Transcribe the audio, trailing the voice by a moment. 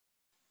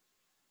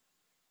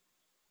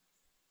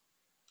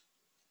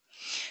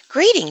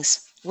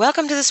Greetings!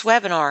 Welcome to this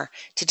webinar.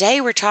 Today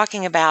we're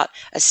talking about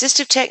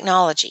assistive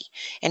technology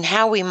and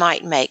how we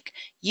might make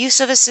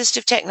use of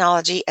assistive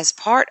technology as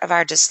part of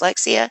our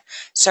dyslexia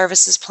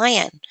services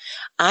plan.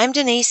 I'm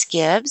Denise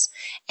Gibbs,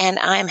 and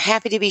I'm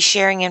happy to be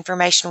sharing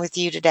information with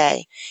you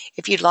today.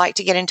 If you'd like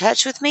to get in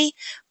touch with me,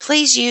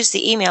 please use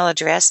the email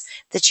address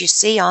that you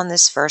see on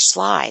this first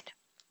slide.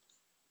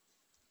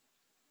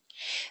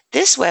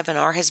 This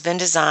webinar has been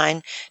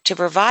designed to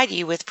provide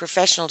you with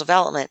professional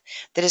development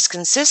that is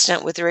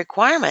consistent with the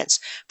requirements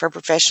for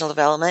professional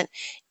development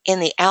in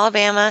the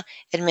Alabama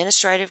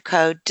Administrative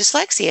Code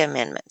Dyslexia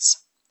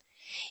Amendments.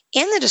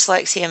 In the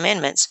Dyslexia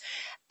Amendments,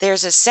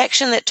 there's a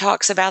section that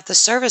talks about the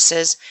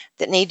services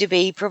that need to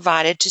be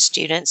provided to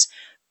students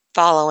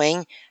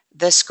following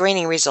the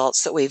screening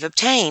results that we've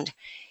obtained.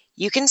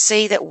 You can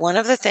see that one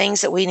of the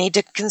things that we need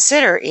to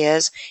consider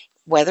is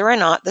whether or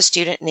not the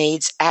student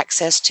needs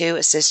access to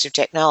assistive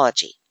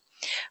technology.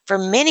 For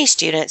many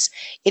students,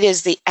 it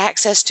is the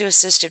access to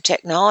assistive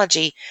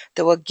technology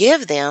that will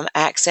give them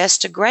access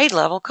to grade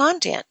level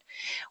content.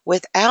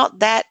 Without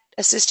that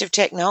assistive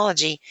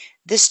technology,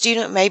 this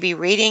student may be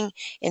reading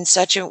in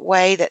such a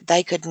way that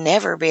they could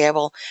never be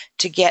able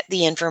to get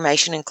the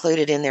information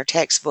included in their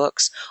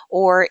textbooks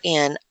or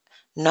in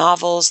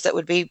novels that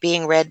would be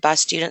being read by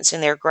students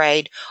in their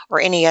grade or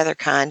any other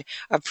kind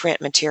of print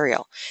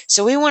material.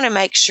 So we want to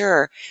make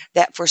sure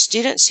that for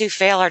students who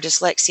fail our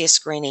dyslexia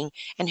screening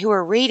and who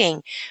are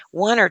reading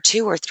 1 or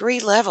 2 or 3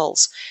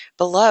 levels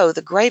below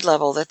the grade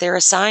level that they're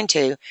assigned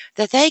to,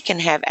 that they can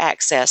have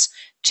access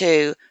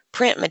to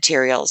print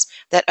materials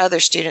that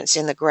other students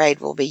in the grade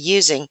will be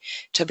using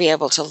to be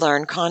able to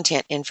learn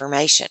content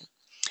information.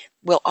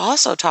 We'll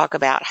also talk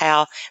about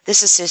how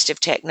this assistive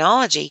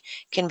technology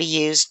can be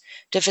used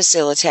to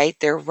facilitate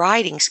their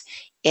writings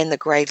in the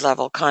grade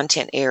level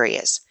content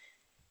areas.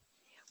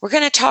 We're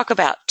going to talk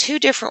about 2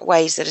 different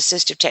ways that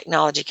assistive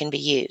technology can be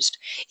used.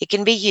 It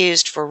can be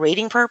used for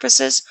reading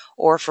purposes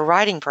or for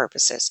writing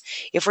purposes.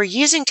 If we're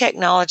using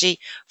technology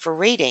for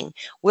reading,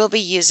 we'll be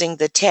using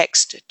the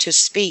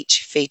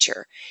text-to-speech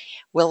feature.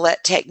 We'll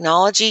let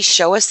technology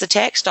show us the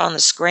text on the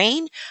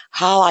screen,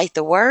 highlight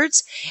the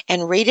words,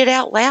 and read it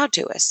out loud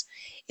to us.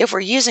 If we're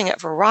using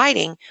it for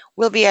writing,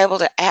 we'll be able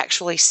to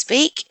actually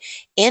speak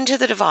into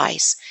the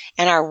device,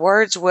 and our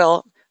words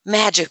will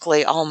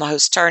magically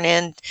almost turn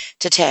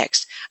into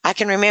text. I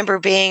can remember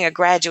being a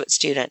graduate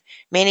student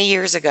many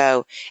years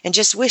ago and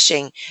just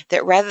wishing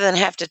that rather than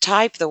have to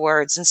type the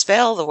words and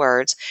spell the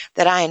words,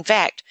 that I in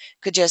fact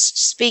could just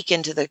speak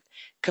into the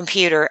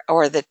computer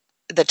or the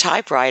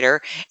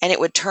typewriter, and it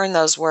would turn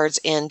those words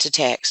into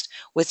text.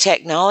 With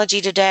technology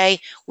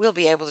today, we'll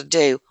be able to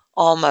do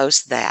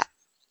almost that.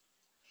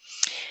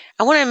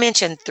 I want to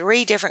mention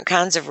 3 different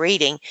kinds of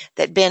reading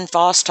that Ben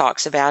Foss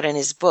talks about in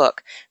his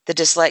book, The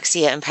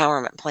Dyslexia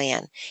Empowerment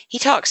Plan. He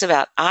talks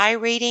about eye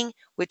reading,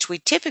 which we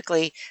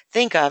typically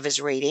think of as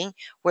reading,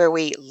 where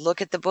we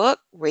look at the book,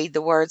 read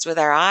the words with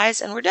our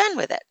eyes, and we're done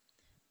with it.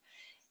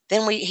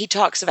 Then he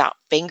talks about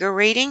finger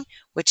reading,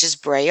 which is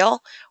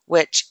Braille,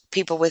 which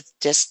people with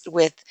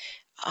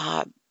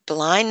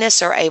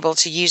blindness are able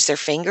to use their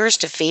fingers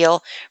to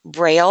feel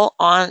Braille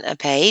on a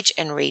page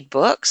and read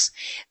books.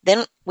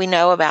 Then we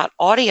know about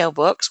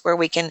audiobooks, where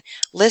we can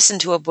listen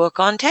to a book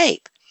on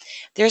tape.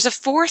 There's a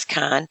 4th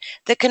kind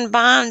that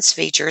combines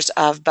features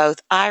of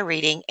both eye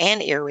reading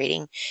and ear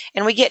reading,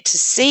 and we get to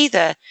see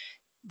the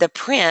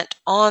print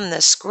on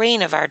the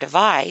screen of our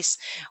device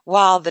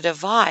while the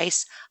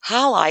device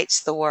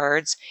highlights the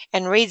words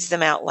and reads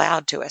them out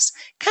loud to us.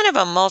 Kind of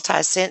a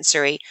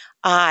multisensory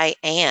eye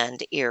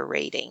and ear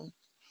reading.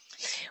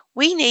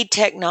 We need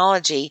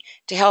technology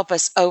to help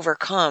us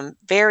overcome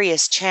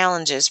various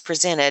challenges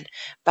presented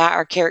by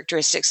our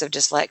characteristics of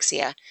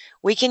dyslexia.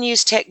 We can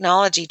use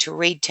technology to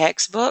read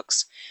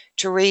textbooks,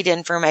 to read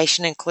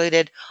information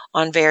included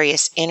on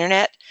various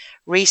internet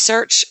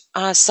research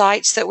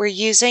sites that we're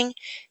using,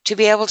 to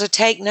be able to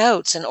take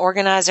notes and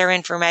organize our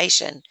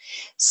information.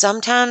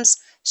 Sometimes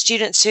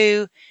students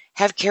who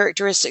have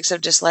characteristics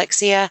of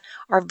dyslexia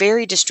are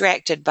very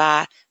distracted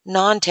by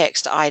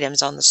non-text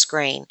items on the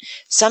screen.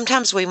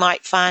 Sometimes we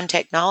might find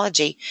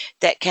technology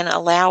that can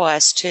allow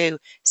us to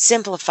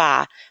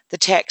simplify the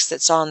text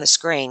that's on the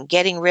screen,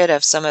 getting rid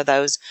of some of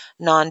those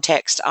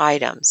non-text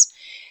items.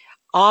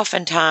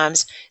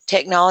 Oftentimes,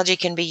 technology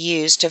can be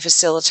used to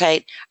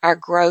facilitate our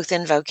growth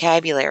in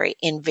vocabulary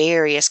in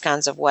various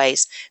kinds of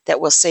ways that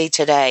we'll see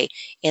today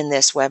in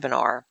this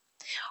webinar.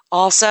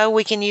 Also,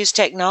 we can use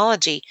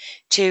technology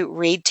to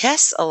read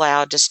tests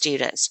aloud to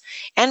students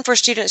and for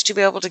students to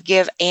be able to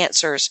give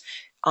answers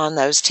on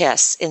those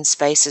tests in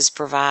spaces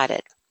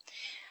provided.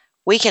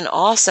 We can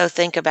also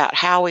think about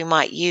how we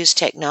might use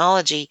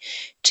technology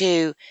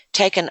to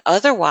take an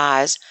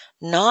otherwise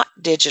not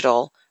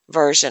digital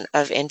version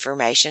of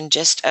information,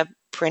 just a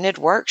printed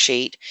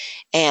worksheet,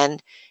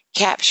 and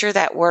capture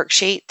that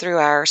worksheet through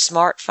our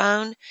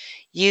smartphone,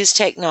 use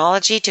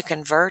technology to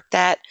convert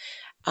that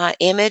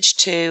image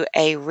to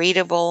a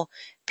readable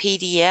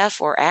PDF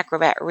or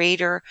Acrobat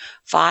Reader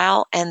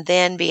file, and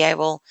then be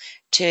able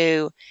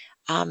to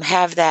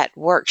have that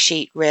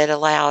worksheet read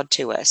aloud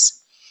to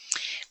us.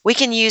 We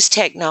can use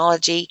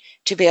technology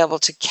to be able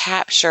to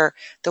capture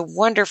the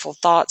wonderful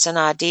thoughts and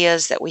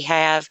ideas that we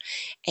have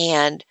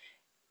and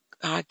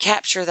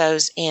capture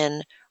those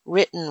in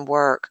written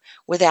work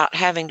without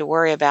having to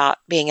worry about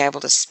being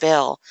able to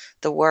spell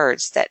the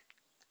words that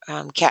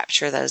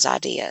capture those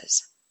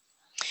ideas.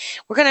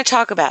 We're going to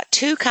talk about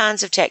two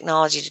kinds of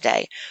technology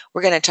today.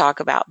 We're going to talk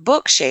about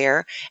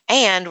Bookshare,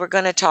 and we're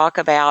going to talk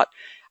about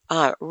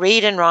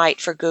Read and Write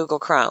for Google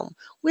Chrome.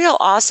 We'll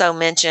also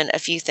mention a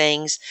few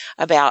things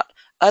about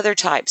other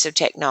types of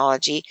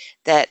technology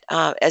that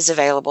is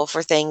available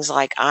for things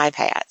like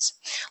iPads.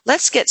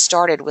 Let's get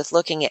started with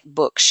looking at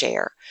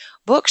Bookshare.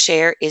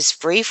 Bookshare is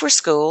free for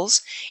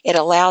schools. It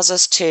allows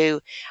us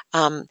to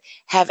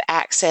have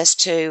access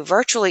to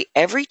virtually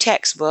every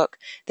textbook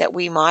that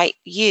we might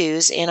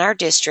use in our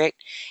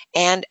district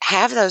and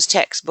have those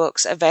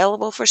textbooks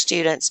available for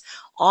students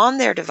on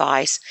their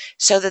device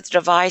so that the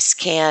device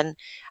can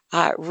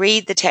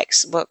read the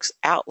textbooks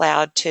out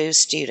loud to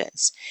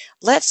students.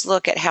 Let's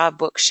look at how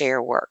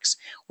Bookshare works.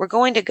 We're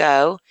going to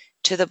go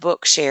to the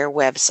Bookshare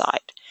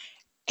website,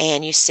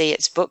 and you see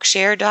it's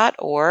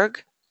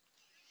bookshare.org,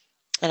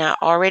 and I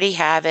already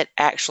have it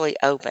actually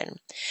open.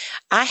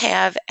 I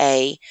have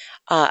an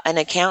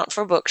account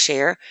for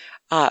Bookshare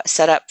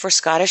set up for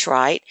Scottish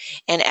Rite,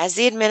 and as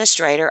the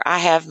administrator, I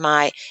have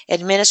my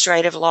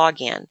administrative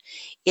login.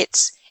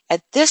 It's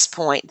at this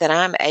point that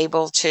I'm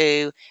able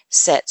to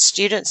set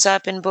students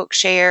up in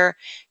Bookshare,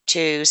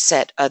 to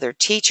set other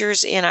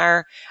teachers in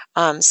our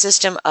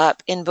system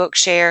up in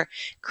Bookshare,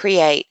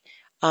 create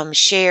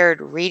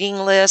shared reading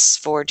lists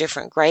for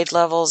different grade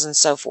levels, and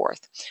so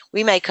forth.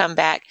 We may come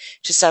back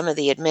to some of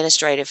the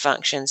administrative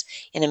functions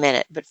in a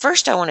minute, but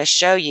first I want to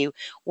show you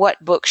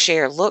what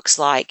Bookshare looks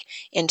like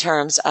in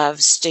terms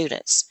of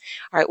students.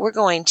 All right, we're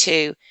going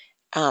to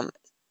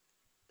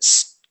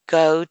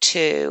go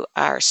to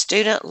our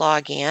student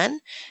login.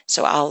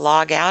 So I'll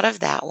log out of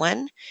that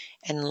one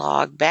and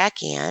log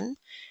back in.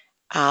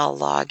 I'll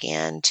log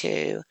in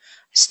to a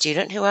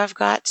student who I've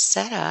got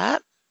set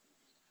up.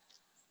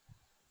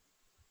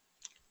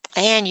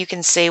 And you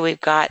can see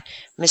we've got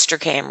Mr.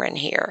 Cameron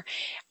here.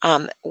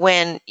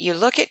 When you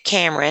look at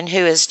Cameron, who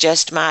is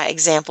just my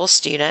example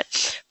student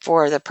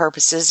for the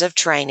purposes of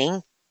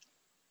training,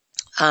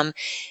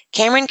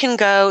 Cameron can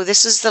go,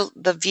 this is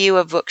the view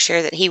of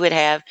Bookshare that he would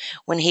have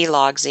when he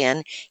logs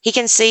in. He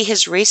can see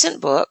his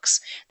recent books,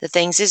 the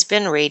things he's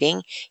been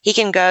reading. He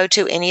can go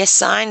to any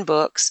assigned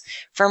books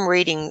from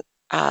reading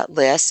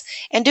lists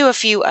and do a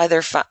few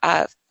other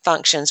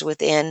functions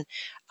within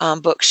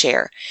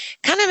Bookshare.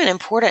 Kind of an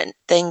important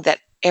thing that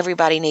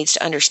everybody needs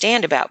to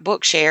understand about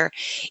Bookshare,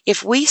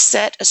 if we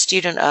set a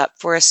student up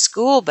for a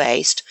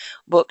school-based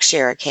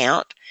Bookshare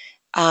account,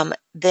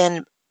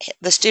 then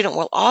the student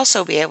will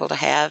also be able to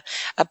have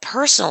a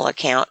personal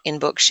account in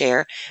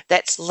Bookshare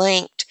that's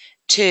linked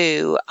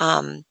to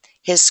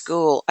his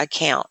school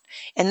account.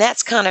 And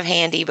that's kind of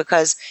handy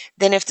because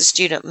then if the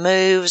student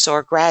moves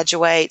or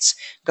graduates,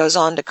 goes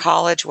on to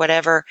college,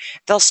 whatever,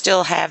 they'll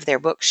still have their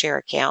Bookshare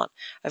account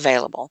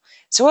available.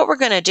 So what we're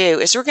going to do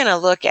is we're going to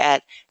look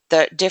at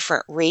the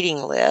different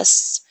reading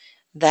lists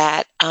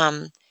that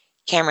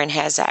Cameron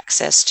has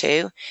access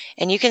to.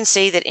 And you can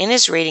see that in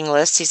his reading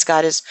list, he's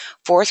got his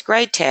fourth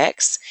grade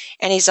texts,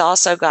 and he's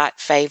also got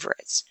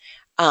favorites.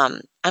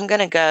 I'm going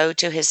to go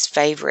to his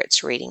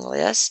favorites reading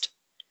list.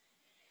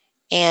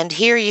 And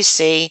here you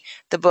see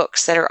the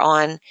books that are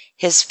on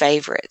his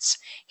favorites.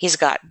 He's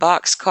got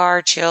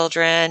Boxcar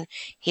Children.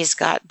 He's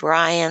got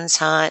Brian's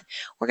Hunt.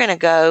 We're going to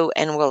go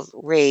and we'll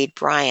read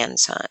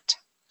Brian's Hunt.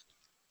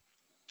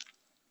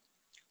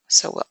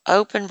 So we'll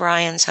open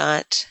Brian's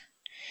Hunt.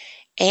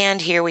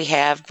 And here we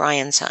have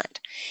Brian's Hunt.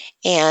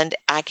 And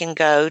I can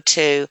go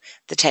to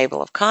the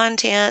table of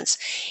contents.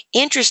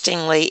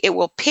 Interestingly, it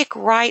will pick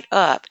right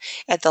up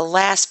at the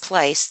last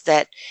place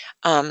that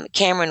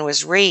Cameron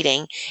was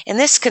reading. And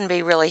this can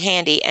be really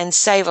handy and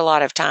save a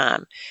lot of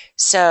time.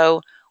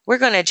 So we're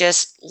going to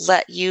just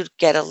let you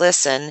get a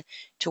listen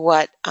to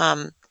what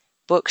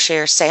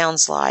Bookshare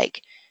sounds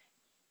like.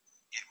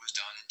 It was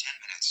done in 10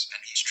 minutes,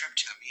 and he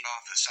stripped the meat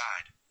off the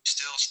side,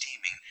 still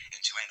steaming,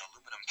 into an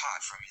aluminum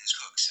pot from his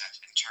cook set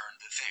and turned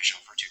the fish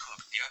over to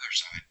cook the other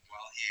side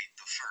while he ate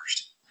the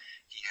first.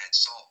 He had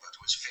salt but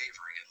was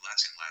favoring it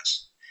less and less.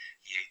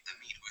 He ate the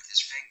meat with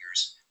his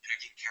fingers,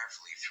 picking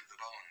carefully through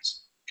the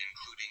bones,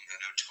 including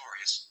the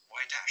notorious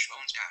white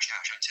bones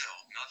until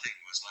nothing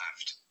was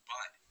left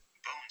but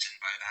bones, and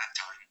by that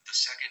time the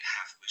second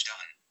half was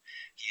done.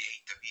 He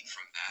ate the meat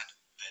from that,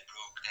 then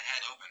broke the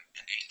head open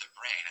and ate the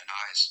brain and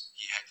eyes.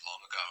 He had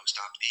long ago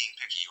stopped being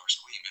picky or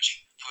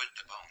squeamish, put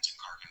the bones and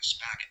carcass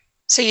back in.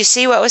 So you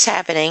see what was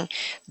happening.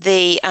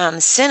 The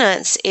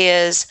sentence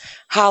is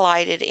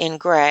highlighted in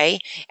gray,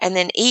 and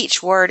then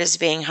each word is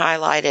being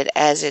highlighted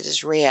as it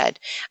is read.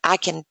 I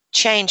can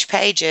change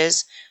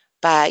pages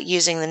by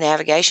using the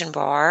navigation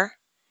bar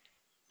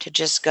to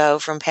just go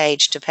from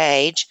page to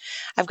page.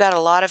 I've got a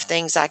lot of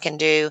things I can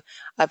do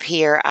up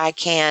here. I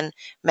can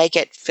make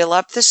it fill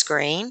up the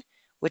screen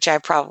which I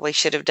probably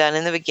should have done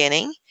in the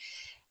beginning.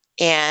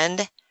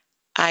 And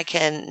I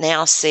can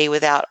now see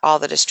without all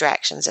the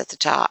distractions at the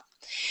top.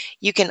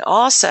 You can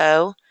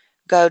also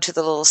go to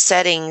the little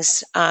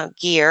settings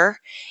gear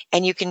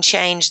and you can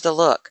change the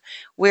look.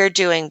 We're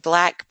doing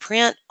black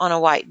print on a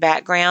white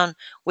background.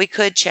 We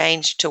could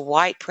change to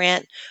white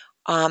print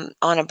on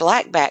a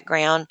black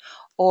background,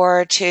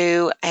 or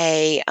to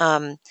a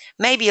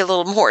maybe a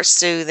little more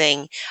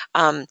soothing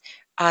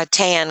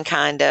tan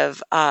kind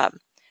of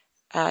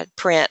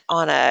print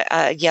on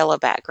a yellow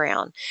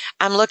background.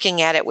 I'm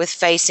looking at it with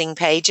facing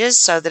pages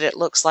so that it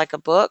looks like a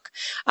book.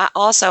 I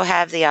also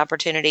have the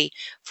opportunity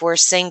for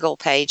single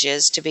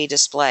pages to be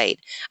displayed.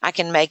 I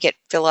can make it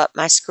fill up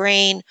my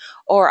screen,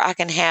 or I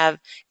can have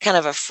kind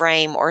of a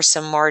frame or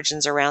some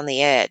margins around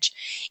the edge.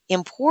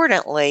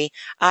 Importantly,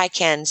 I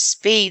can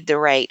speed the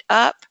rate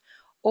up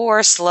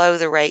or slow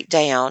the rate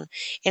down.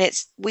 And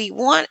we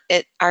want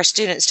our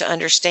students to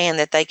understand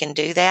that they can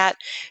do that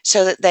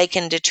so that they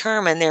can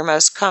determine their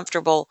most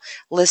comfortable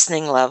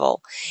listening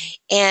level.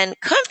 And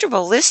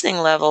comfortable listening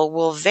level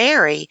will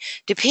vary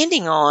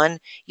depending on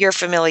your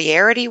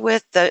familiarity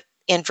with the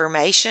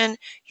information,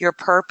 your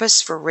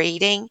purpose for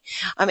reading.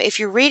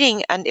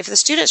 If the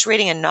student's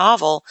reading a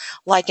novel,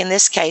 like in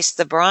this case,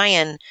 the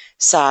Brian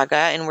saga,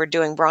 and we're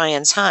doing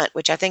Brian's Hunt,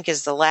 which I think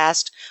is the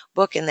last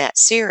book in that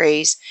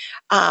series,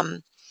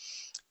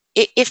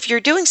 if you're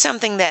doing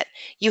something that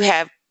you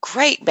have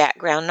great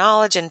background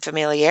knowledge and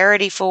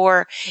familiarity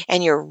for,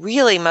 and you're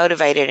really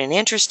motivated and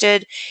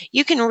interested,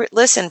 you can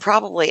listen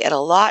probably at a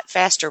lot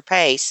faster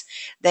pace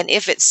than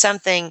if it's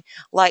something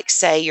like,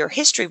 say, your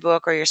history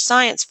book or your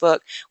science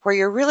book, where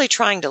you're really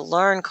trying to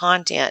learn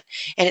content,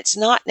 and it's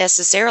not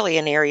necessarily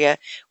an area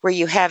where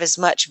you have as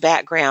much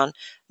background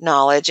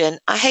knowledge, and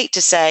I hate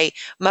to say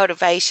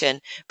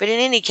motivation, but in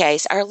any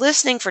case, our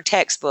listening for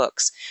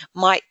textbooks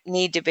might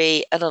need to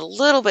be at a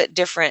little bit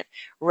different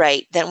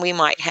rate than we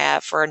might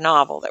have for a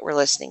novel that we're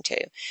listening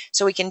to.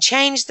 So we can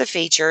change the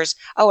features.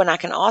 Oh, and I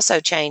can also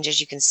change,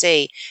 as you can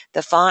see,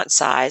 the font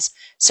size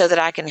so that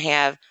I can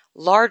have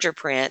larger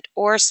print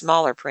or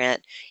smaller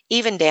print,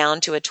 even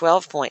down to a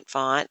 12-point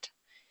font.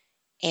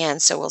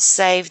 And so we'll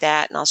save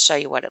that, and I'll show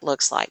you what it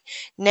looks like.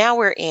 Now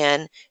we're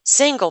in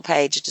single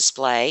page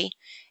display,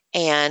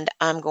 and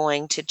I'm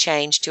going to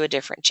change to a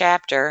different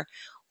chapter.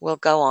 We'll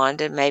go on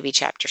to maybe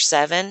chapter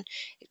 7.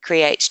 It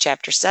creates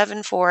chapter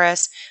 7 for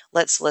us.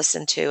 Let's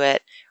listen to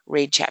it.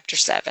 Read chapter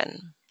 7. Brian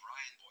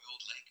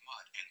boiled lake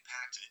mud and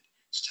packed it,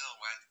 still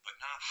wet but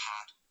not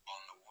hot,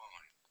 on the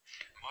wound.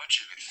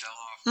 Much of it fell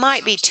off.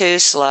 Might be too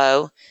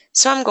slow,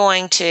 so I'm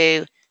going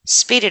to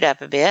speed it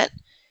up a bit.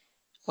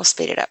 We'll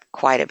speed it up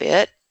quite a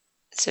bit.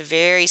 It's a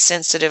very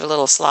sensitive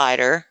little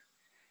slider.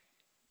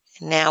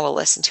 And now we'll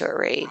listen to it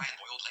read. Brian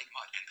boiled lake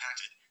mud and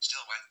packed it,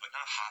 still wet but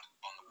not hot,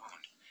 on the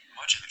wound.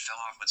 Much of it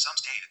fell off, but some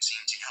stayed and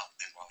seemed to help,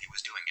 and while he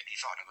was doing it, he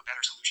thought of a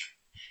better solution.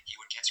 He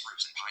would get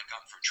spruce and pine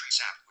gum from tree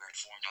sap where it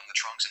formed on the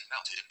trunks and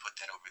melted and put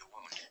that over the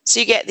wound. So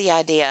you get the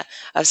idea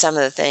of some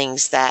of the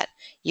things that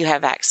you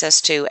have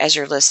access to as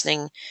you're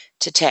listening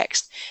to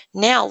text.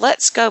 Now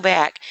let's go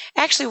back.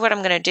 Actually, what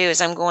I'm going to do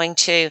is I'm going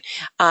to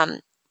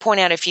point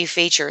out a few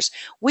features.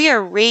 We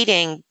are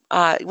reading,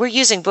 we're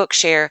using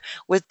Bookshare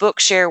with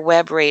Bookshare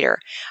Web Reader.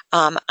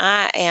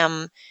 I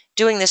am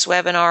doing this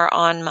webinar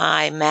on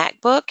my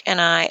MacBook, and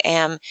I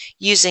am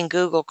using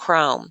Google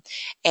Chrome.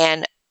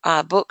 And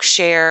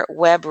Bookshare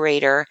Web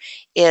Reader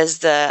is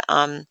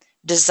the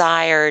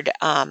desired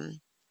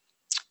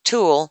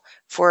tool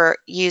for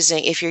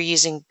using if you're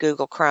using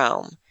Google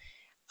Chrome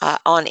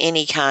on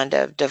any kind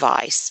of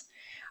device.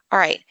 All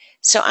right,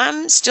 so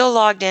I'm still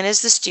logged in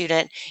as the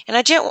student, and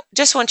I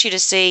just want you to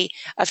see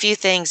a few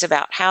things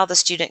about how the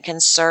student can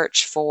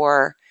search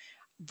for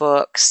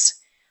books.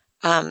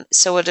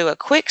 So we'll do a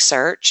quick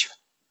search.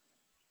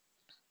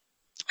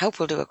 I hope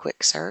we'll do a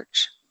quick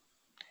search.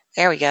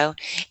 There we go.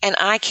 And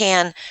I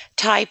can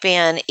type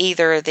in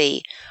either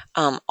the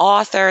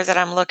author that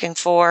I'm looking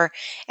for,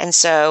 and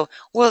so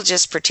we'll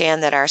just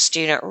pretend that our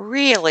student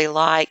really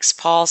likes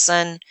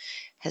Paulson,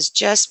 has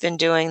just been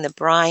doing the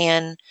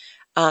Brian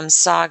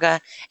saga,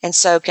 and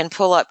so can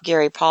pull up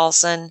Gary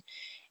Paulson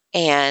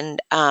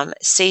and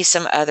see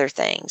some other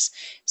things.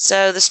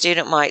 So the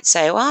student might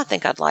say, well, I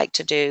think I'd like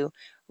to do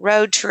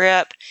road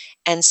trip,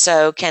 and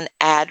so can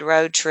add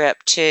road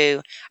trip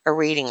to a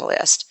reading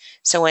list.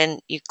 So when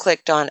you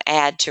clicked on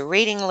add to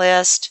reading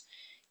list,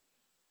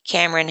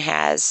 Cameron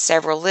has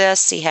several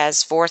lists. He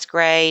has 4th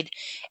grade,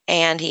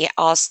 and he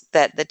also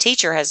that the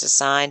teacher has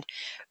assigned.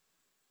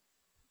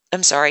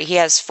 He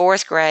has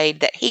 4th grade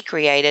that he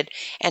created,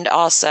 and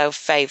also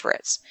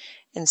favorites.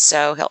 And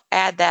so he'll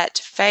add that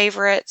to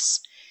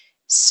favorites.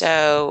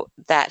 So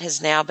that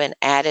has now been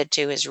added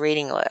to his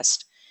reading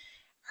list.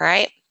 All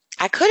right.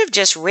 I could have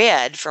just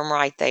read from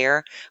right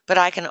there, but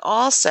I can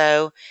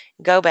also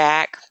go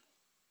back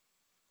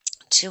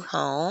to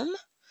home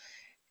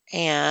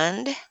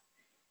and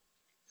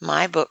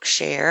my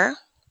Bookshare,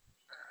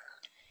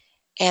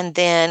 and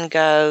then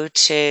go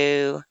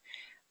to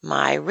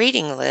my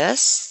reading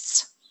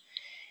lists,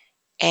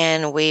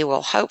 and we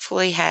will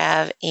hopefully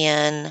have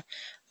in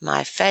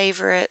my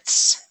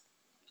favorites,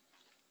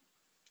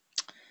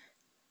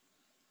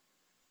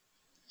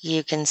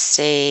 you can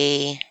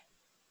see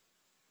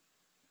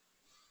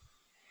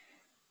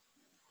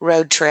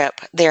road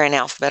trip. They're in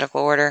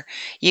alphabetical order.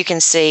 You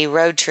can see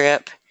road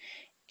trip,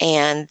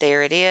 and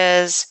there it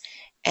is,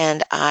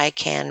 and I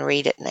can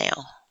read it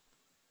now.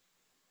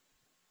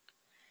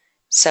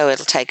 So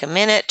it'll take a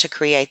minute to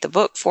create the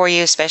book for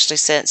you, especially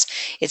since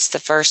it's the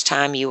first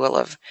time you will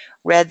have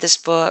read this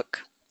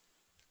book.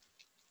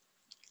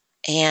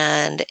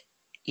 And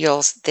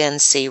you'll then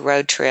see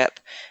road trip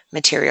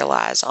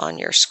materialize on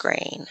your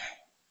screen.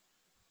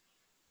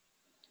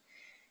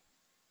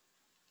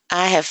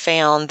 I have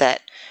found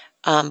that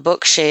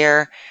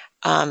Bookshare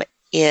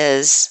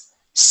is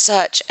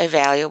such a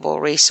valuable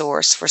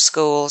resource for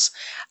schools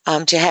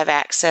to have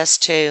access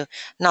to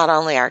not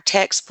only our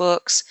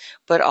textbooks,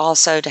 but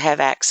also to have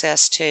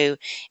access to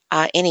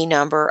any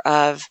number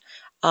of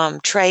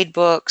trade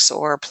books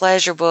or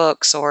pleasure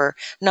books or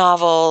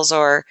novels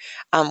or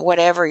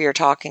whatever you're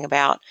talking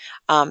about.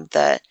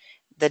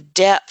 The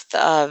depth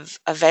of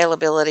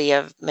availability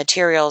of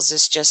materials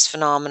is just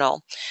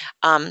phenomenal.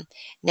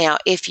 Now,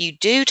 if you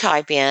do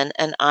type in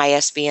an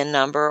ISBN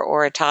number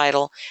or a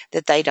title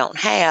that they don't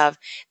have,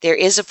 there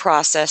is a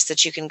process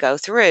that you can go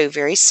through,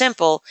 very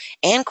simple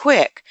and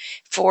quick,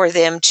 for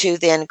them to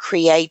then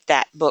create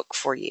that book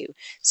for you.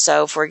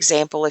 So, for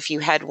example, if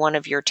you had one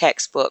of your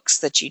textbooks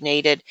that you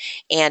needed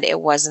and it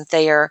wasn't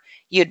there,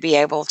 you'd be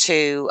able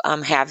to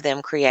have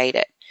them create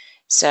it.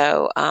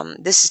 So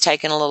this has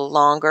taken a little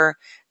longer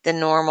than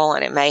normal,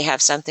 and it may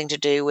have something to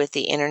do with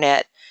the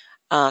internet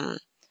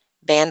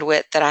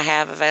bandwidth that I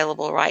have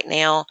available right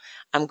now.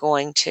 I'm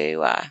going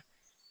to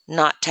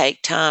not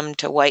take time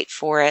to wait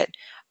for it.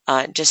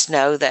 Just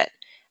know that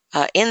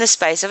in the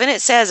space of, and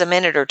it says a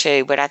minute or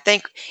two, but I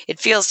think it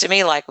feels to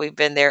me like we've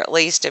been there at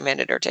least a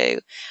minute or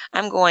two.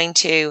 I'm going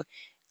to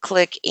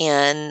click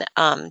in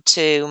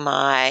to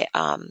my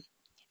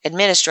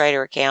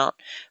administrator account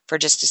for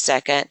just a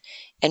second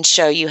and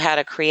show you how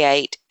to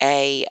create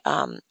a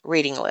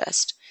reading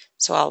list.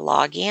 So I'll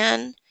log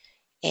in,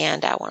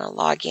 and I want to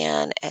log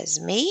in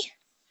as me.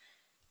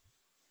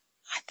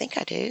 I think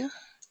I do.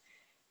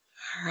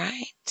 All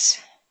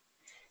right.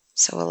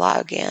 So we'll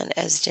log in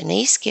as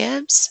Denise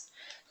Gibbs.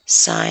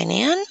 Sign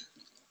in.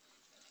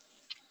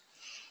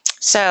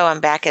 So I'm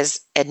back as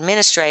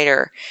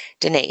administrator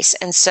Denise.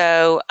 And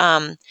so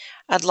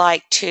I'd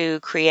like to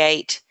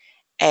create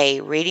a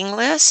reading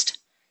list.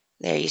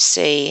 There you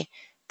see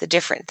the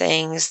different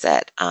things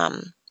that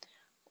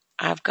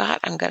I've got.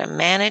 I'm going to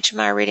manage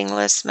my reading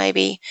list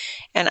maybe,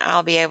 and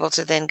I'll be able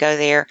to then go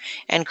there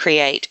and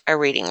create a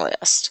reading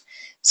list.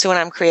 So when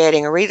I'm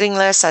creating a reading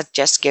list, I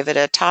just give it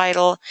a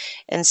title.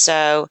 And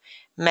so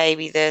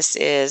maybe this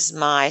is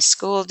my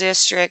school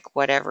district,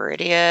 whatever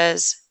it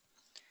is.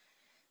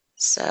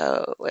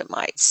 So it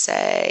might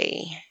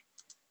say,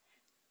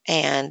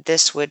 and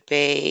this would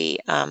be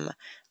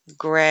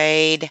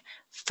grade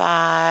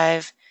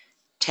 5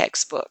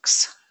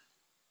 textbooks.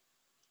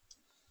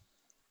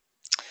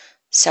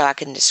 So I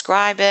can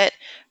describe it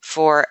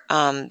for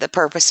the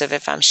purpose of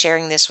if I'm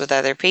sharing this with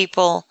other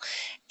people,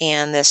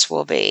 and this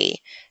will be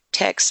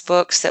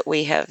textbooks that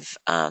we have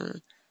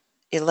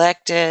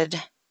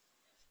elected,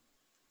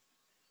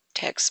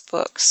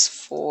 textbooks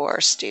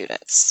for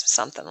students,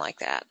 something like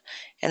that,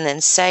 and then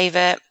save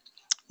it.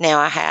 Now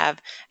I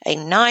have a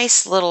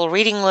nice little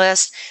reading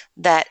list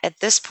that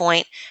at this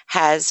point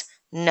has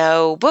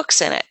no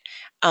books in it.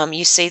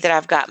 You see that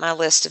I've got my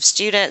list of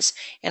students,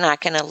 and I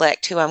can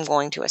elect who I'm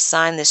going to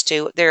assign this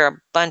to. There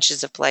are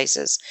bunches of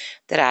places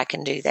that I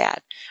can do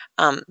that.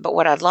 But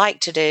what I'd like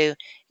to do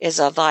is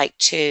I'd like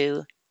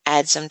to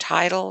add some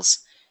titles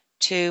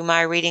to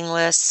my reading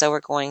list. So we're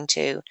going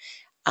to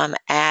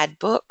add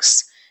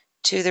books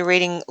to the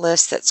reading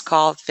list that's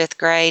called 5th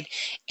grade.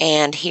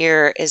 And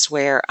here is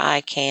where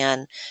I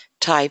can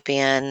type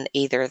in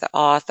either the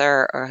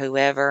author or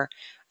whoever.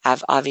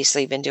 I've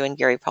obviously been doing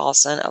Gary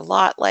Paulson a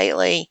lot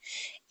lately,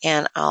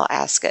 and I'll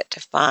ask it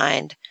to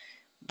find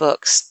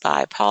books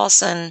by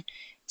Paulson.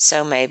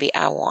 So maybe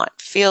I want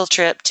Field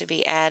Trip to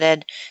be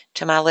added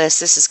to my list.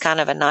 This is kind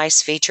of a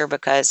nice feature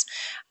because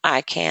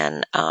I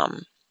can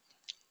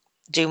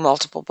do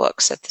multiple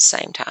books at the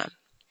same time.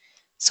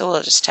 So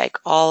we'll just take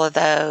all of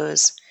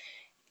those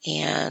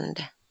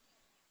and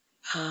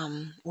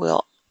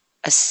we'll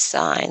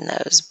assign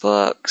those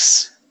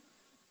books.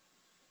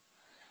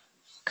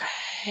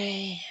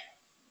 Okay.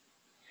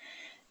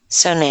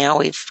 So now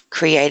we've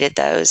created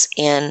those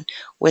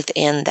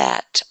within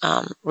that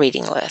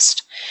reading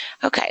list.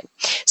 Okay,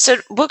 so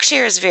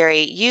Bookshare is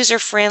very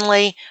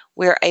user-friendly.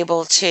 We're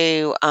able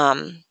to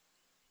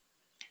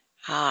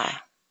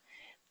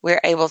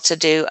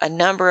do a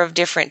number of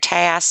different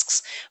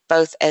tasks,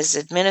 both as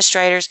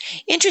administrators.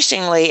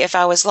 Interestingly, if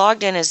I was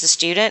logged in as a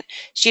student,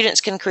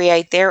 students can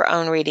create their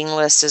own reading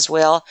lists as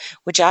well,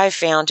 which I've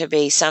found to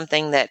be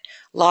something that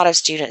a lot of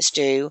students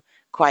do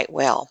quite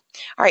well.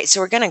 All right, so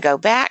we're going to go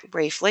back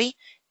briefly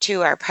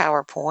to our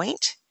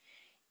PowerPoint,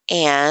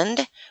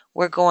 and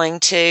we're going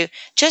to,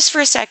 just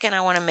for a second,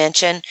 I want to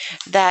mention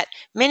that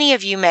many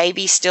of you may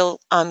be still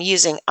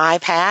using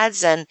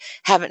iPads and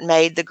haven't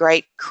made the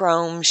great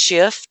Chrome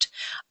shift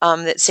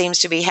that seems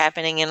to be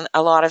happening in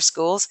a lot of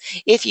schools.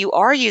 If you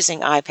are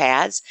using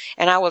iPads,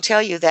 and I will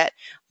tell you that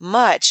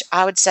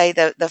I would say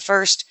the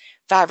first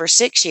 5 or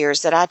 6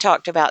 years that I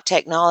talked about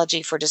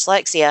technology for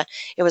dyslexia,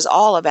 it was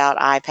all about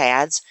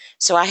iPads.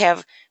 So I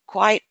have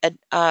quite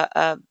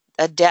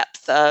a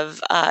depth of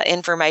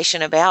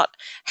information about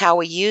how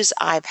we use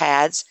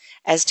iPads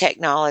as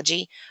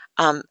technology.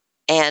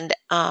 And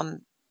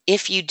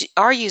if you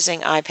are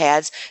using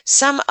iPads,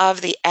 some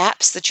of the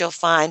apps that you'll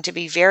find to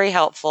be very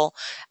helpful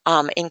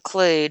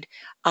include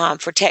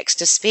for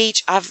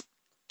text-to-speech, I've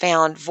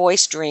found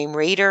Voice Dream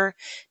Reader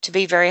to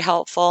be very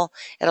helpful.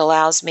 It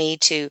allows me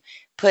to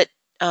put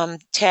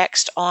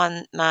text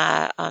on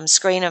my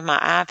screen of my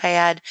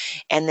iPad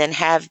and then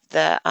have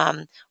the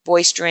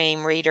Voice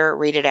Dream Reader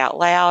read it out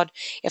loud.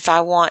 If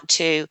I want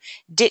to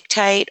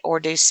dictate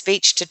or do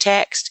speech to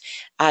text,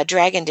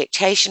 Dragon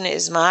Dictation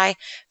is my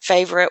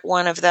favorite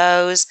one of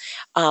those.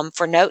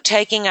 For note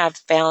taking, I've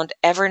found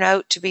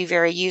Evernote to be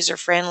very user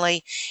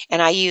friendly,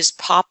 and I use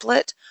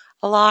Poplet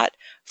a lot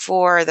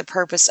for the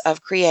purpose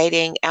of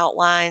creating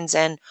outlines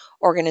and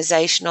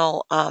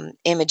organizational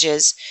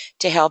images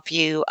to help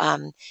you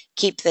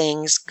keep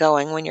things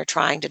going when you're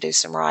trying to do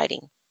some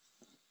writing.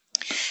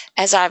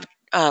 As I've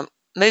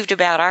moved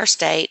about our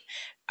state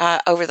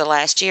over the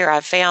last year,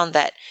 I've found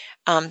that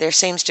there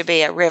seems to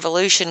be a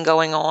revolution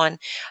going on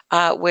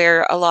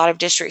where a lot of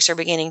districts are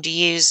beginning to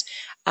use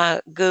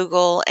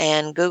Google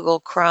and Google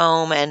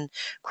Chrome and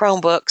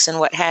Chromebooks and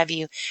what have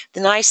you. The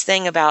nice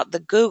thing about the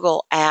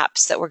Google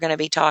apps that we're going to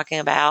be talking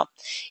about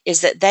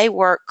is that they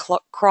work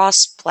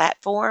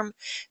cross-platform.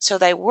 So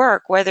they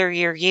work whether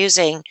you're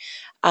using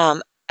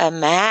a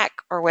Mac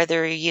or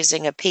whether you're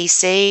using a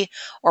PC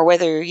or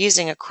whether you're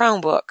using a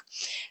Chromebook.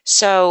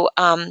 So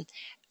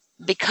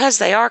because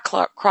they are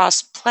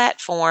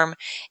cross-platform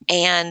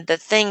and the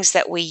things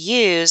that we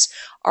use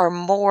are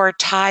more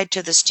tied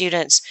to the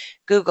student's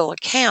Google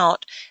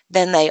account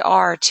than they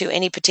are to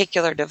any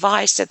particular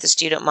device that the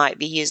student might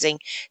be using,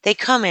 they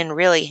come in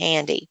really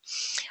handy.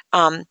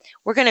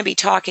 We're going to be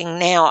talking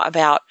now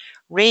about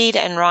Read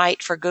and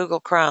Write for Google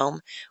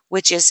Chrome,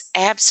 which is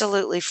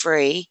absolutely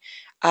free.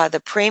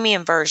 The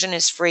premium version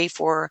is free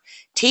for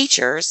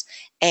teachers,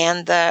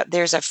 and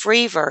there's a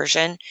free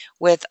version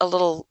with a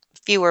little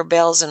fewer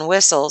bells and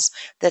whistles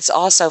that's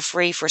also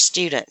free for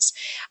students.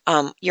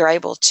 You're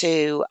able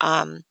to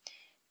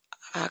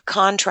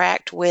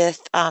contract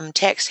with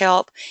Text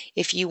Help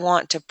if you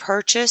want to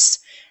purchase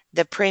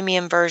the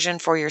premium version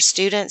for your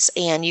students,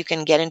 and you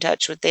can get in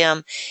touch with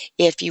them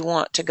if you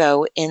want to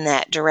go in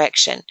that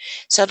direction.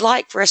 So I'd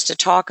like for us to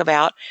talk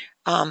about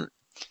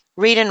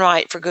Read and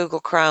Write for Google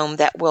Chrome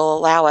that will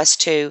allow us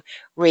to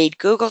read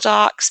Google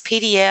Docs,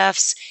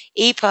 PDFs,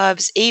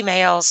 EPUBs,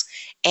 emails,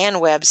 and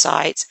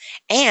websites,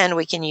 and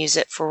we can use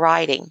it for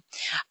writing.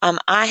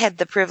 I had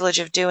the privilege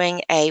of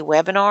doing a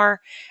webinar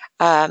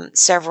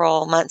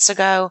several months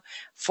ago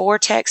for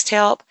Text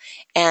Help,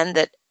 and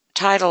the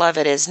title of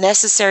it is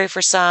Necessary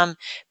for Some,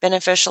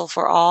 Beneficial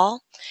for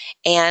All.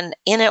 And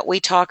in it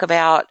we talk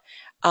about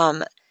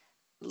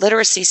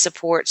literacy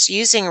supports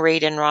using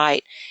Read and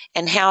Write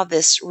and how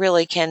this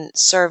really can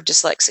serve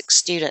dyslexic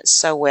students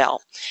so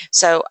well.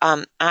 So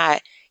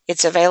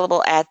it's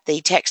available at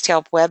the Text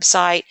Help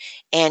website,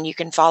 and you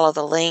can follow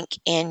the link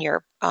in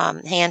your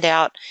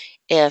handout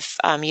if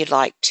you'd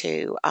like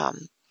to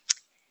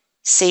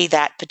see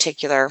that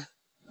particular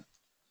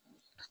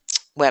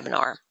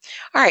webinar.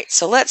 All right,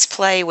 so let's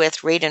play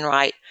with Read and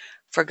Write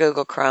for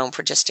Google Chrome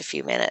for just a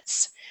few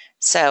minutes.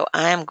 So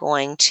I'm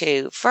going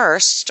to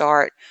first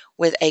start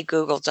with a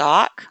Google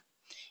Doc,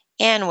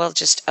 and we'll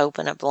just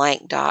open a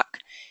blank doc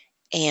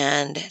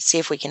and see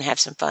if we can have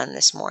some fun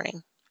this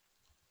morning.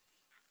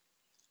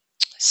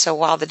 So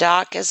while the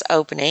doc is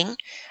opening,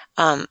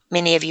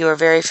 many of you are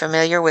very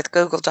familiar with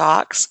Google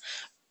Docs,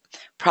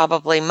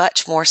 probably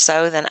much more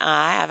so than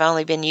I. I've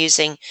only been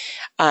using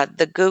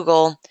the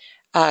Google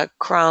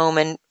Chrome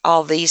and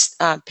all these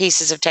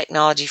pieces of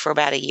technology for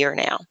about a year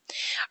now.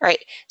 All right,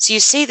 so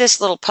you see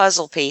this little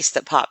puzzle piece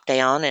that popped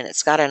down, and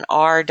it's got an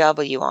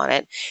RW on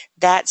it.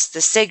 That's the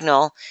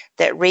signal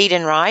that Read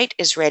and Write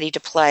is ready to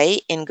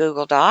play in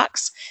Google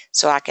Docs.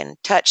 So I can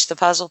touch the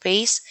puzzle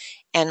piece,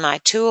 and my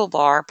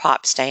toolbar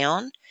pops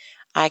down.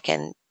 I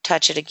can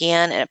touch it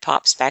again, and it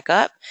pops back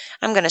up.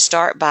 I'm going to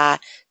start by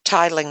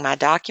titling my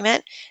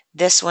document.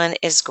 This one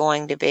is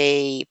going to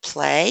be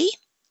Play,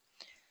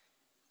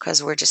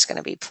 because we're just going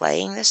to be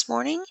playing this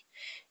morning.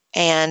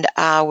 And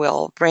I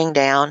will bring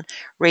down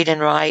Read and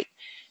Write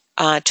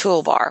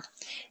toolbar.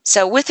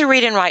 So with the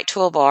Read and Write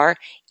toolbar,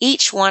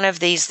 each one of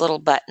these little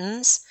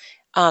buttons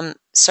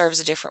serves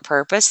a different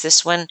purpose.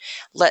 This one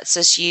lets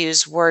us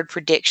use word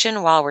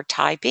prediction while we're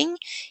typing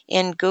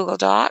in Google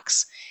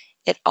Docs.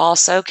 It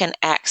also can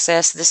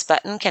access, this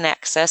button can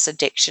access a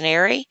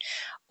dictionary,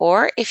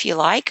 or if you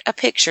like, a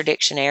picture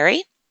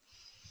dictionary.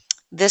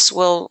 This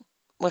will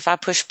if I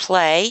push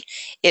play,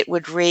 it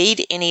would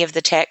read any of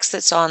the text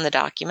that's on the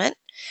document.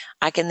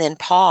 I can then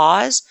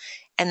pause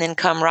and then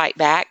come right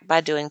back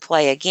by doing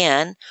play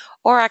again,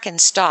 or I can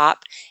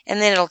stop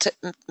and then it'll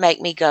make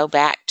me go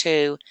back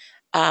to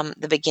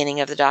the beginning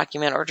of the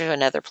document or to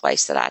another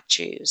place that I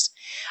choose.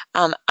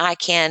 I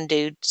can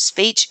do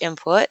speech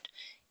input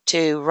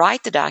to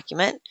write the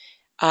document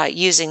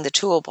using the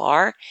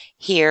toolbar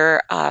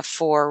here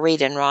for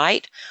read and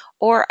write,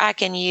 or I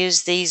can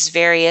use these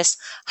various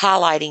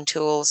highlighting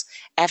tools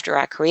after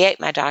I create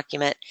my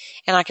document,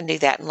 and I can do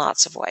that in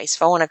lots of ways.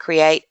 If I want to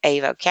create a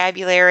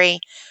vocabulary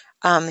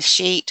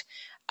sheet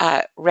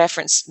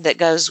reference that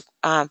goes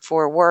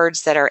for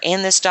words that are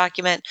in this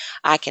document,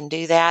 I can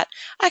do that.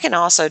 I can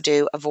also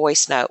do a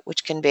voice note,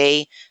 which can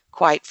be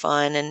quite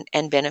fun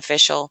and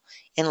beneficial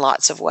in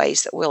lots of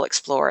ways that we'll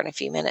explore in a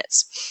few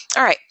minutes.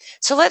 All right,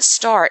 so let's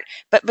start.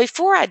 But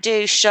before I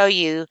do show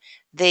you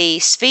the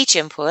speech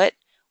input,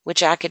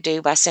 which I could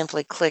do by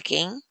simply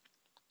clicking,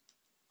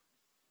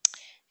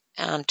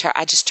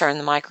 I just turn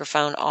the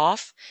microphone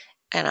off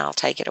and I'll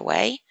take it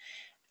away.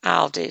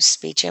 I'll do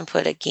speech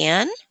input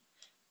again.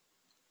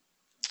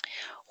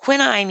 When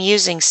I'm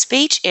using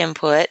speech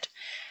input,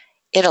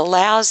 it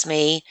allows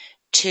me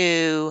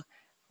to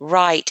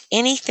write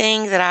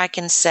anything that I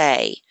can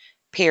say,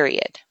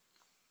 period.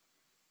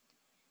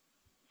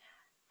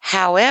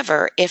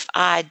 However, if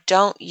I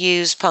don't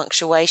use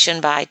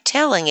punctuation by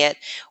telling it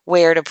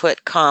where to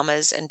put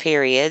commas and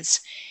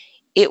periods,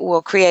 it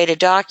will create a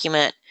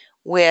document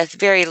with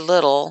very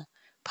little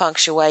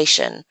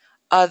punctuation,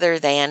 other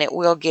than it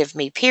will give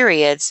me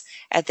periods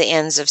at the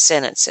ends of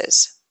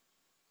sentences.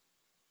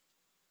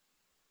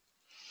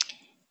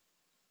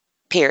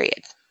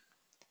 Period.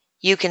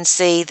 You can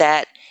see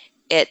that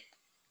it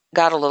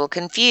got a little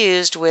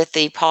confused with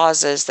the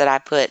pauses that I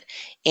put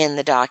in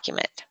the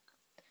document.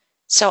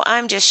 So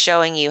I'm just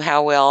showing you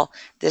how well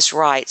this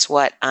writes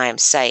what I'm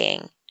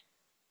saying,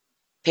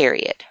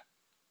 period.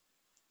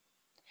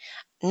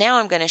 Now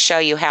I'm going to show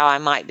you how I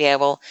might be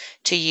able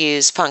to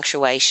use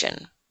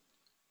punctuation,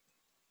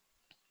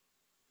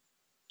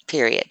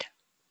 period.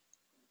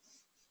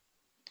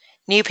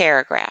 New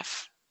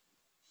paragraph.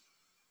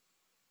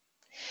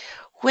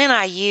 When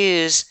I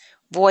use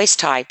voice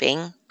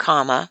typing,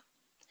 comma,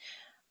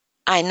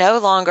 I no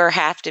longer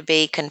have to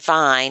be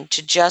confined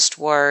to just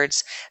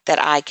words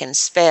that I can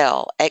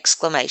spell,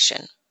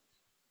 exclamation.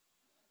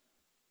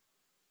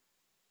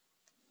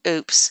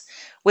 Oops,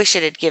 wish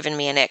it had given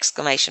me an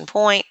exclamation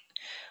point,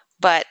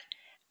 but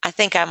I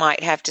think I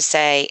might have to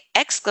say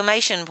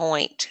exclamation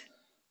point.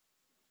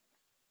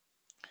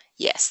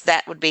 Yes,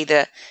 that would be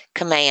the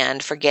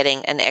command for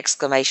getting an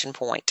exclamation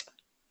point.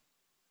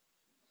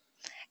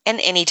 And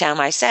anytime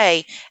I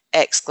say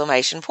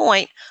exclamation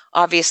point,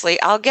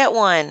 obviously I'll get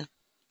one.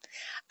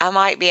 I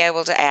might be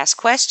able to ask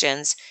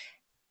questions.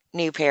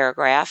 New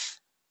paragraph.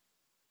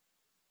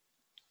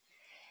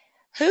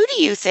 Who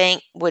do you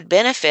think would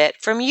benefit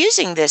from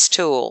using this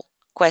tool?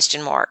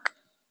 Question mark.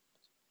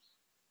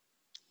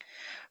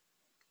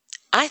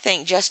 I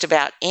think just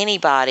about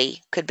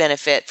anybody could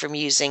benefit from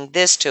using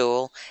this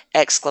tool,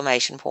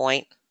 exclamation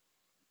point.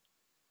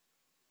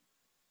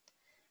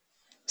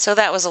 So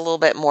that was a little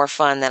bit more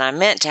fun than I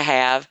meant to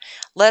have.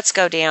 Let's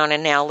go down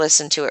and now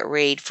listen to it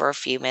read for a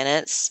few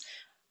minutes.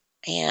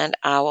 And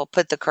I will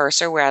put the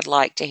cursor where I'd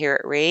like to hear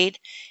it read,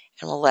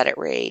 and we'll let it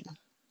read. Who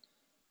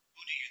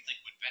do you think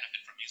would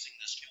benefit from using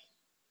this tool?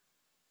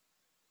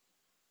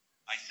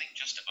 I think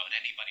just about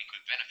anybody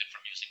could benefit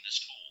from using this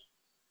tool.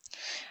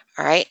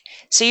 All right,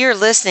 so you're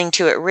listening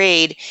to it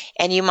read,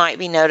 and you might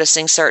be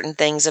noticing certain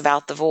things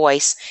about the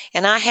voice,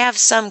 and I have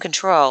some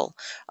control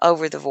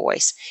over the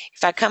voice.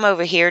 If I come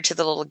over here to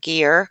the little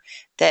gear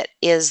that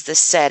is the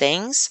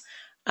settings,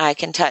 I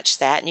can touch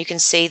that, and you can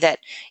see that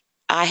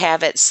I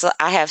have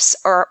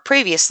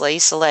previously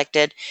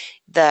selected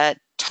the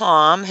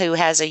Tom, who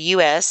has a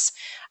U.S.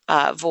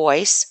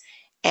 Voice,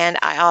 and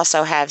I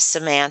also have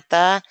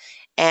Samantha,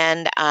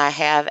 and I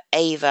have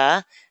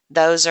Ava.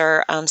 Those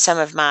are some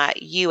of my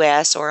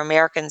U.S. or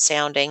American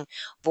sounding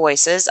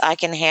voices. I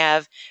can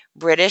have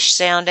British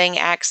sounding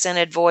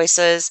accented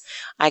voices.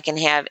 I can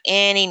have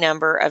any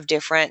number of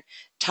different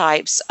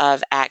types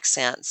of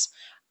accents.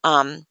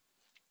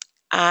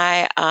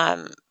 I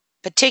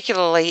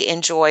particularly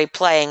enjoy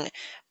playing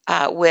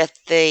with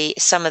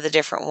some of the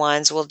different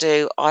ones. We'll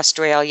do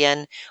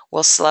Australian.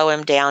 We'll slow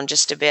him down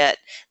just a bit.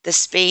 The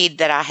speed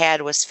that I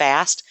had was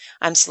fast.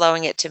 I'm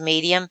slowing it to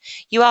medium.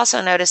 You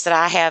also notice that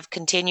I have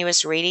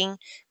continuous reading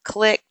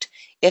clicked.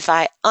 If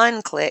I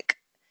unclick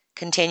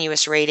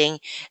continuous reading,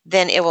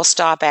 then it will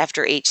stop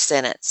after each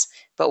sentence.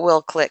 But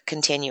we'll click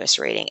continuous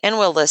reading, and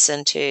we'll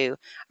listen to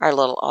our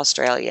little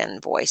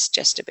Australian voice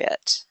just a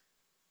bit.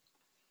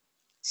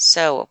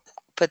 So we'll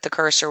put the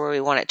cursor where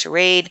we want it to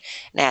read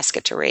and ask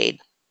it to read.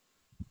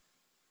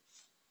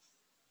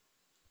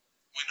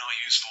 When I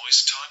use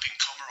voice typing,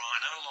 comma, I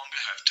no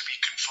longer have to be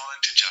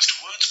confined to just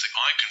words that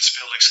I can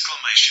spell,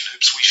 exclamation.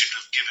 Oops, we should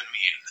have given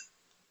me in.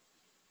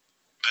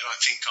 But I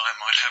think I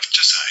might have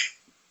to say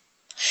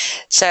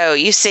So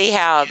you see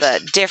how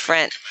the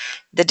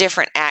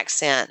different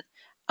accent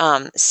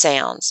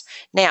sounds.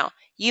 Now,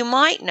 you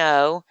might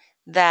know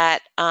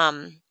that,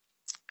 and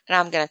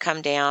I'm going to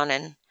come down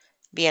and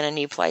be in a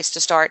new place to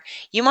start.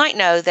 You might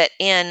know that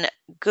in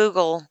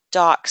Google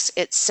Docs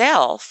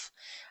itself,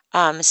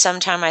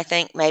 sometime I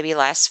think maybe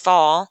last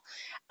fall,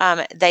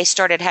 they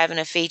started having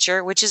a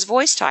feature which is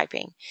voice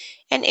typing.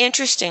 And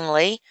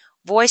interestingly,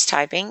 voice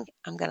typing,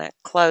 I'm going to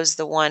close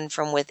the one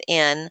from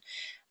within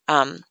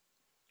um,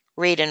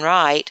 read and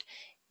write,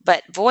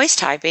 but voice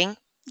typing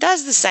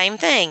does the same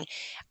thing.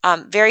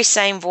 Very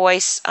same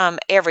voice,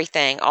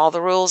 everything. All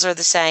the rules are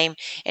the same.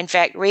 In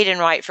fact, read and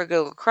write for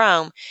Google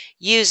Chrome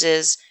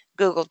uses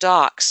Google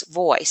Docs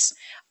voice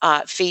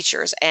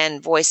features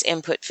and voice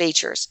input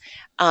features.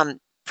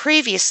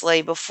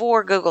 Previously,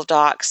 before Google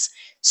Docs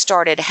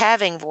started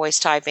having voice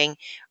typing,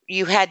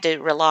 you had to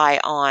rely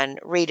on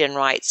read and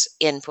write's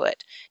input.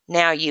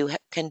 Now you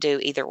can do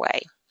either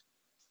way.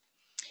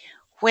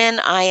 When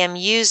I am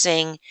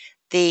using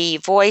the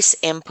voice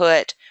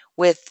input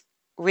with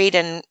read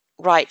and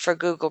write for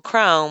Google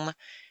Chrome,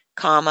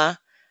 comma,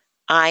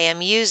 I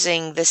am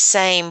using the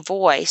same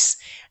voice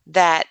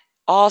that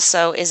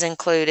also is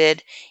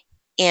included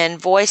in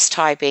voice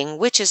typing,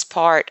 which is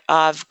part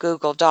of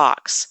Google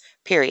Docs,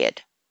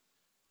 period.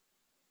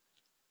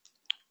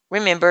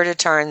 Remember to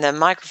turn the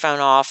microphone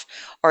off,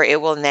 or it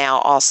will now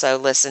also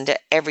listen to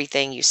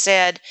everything you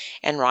said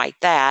and write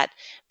that.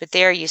 But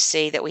there you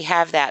see that we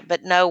have that,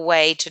 but no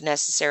way to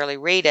necessarily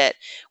read it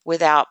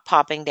without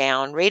popping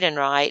down read and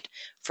write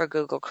for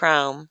Google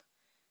Chrome.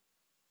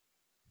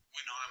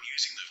 When I am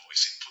using the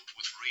voice input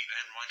with read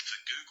and write for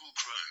Google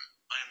Chrome,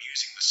 I am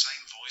using the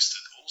same voice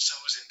that also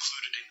is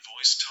included in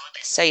voice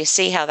typing. So you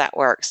see how that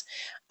works.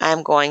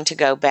 I'm going to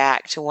go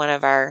back to one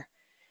of our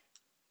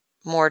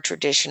more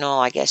traditional,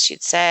 I guess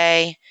you'd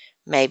say,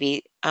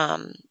 maybe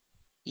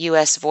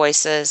US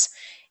voices,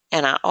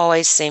 and I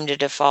always seem to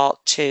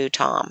default to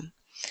Tom.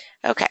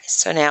 Okay,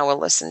 so now we'll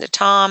listen to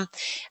Tom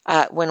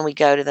when we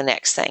go to the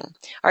next thing.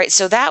 All right,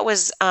 so that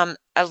was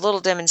a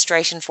little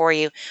demonstration for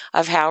you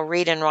of how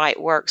read and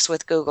write works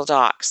with Google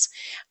Docs.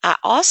 I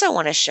also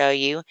want to show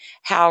you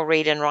how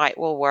read and write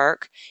will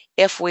work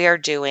if we are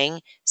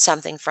doing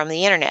something from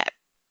the internet.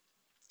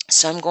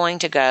 So I'm going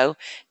to go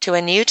to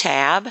a new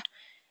tab,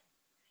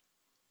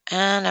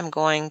 and I'm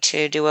going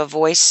to do a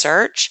voice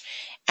search,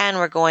 and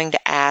we're going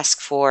to ask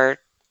for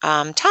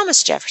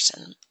Thomas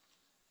Jefferson.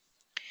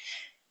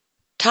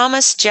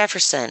 Thomas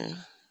Jefferson.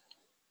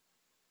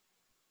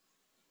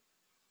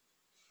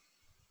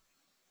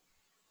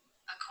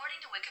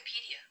 According to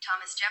Wikipedia,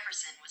 Thomas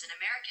Jefferson was an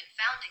American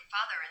founding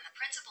father and the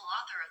principal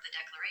author of the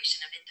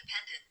Declaration of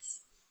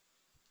Independence.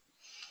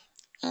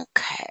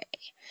 Okay,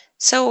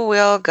 so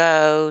we'll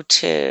go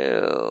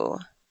to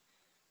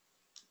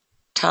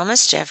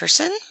Thomas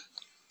Jefferson.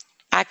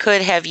 I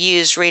could have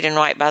used read and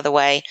write, by the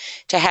way,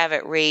 to have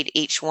it read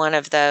each one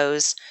of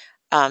those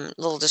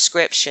little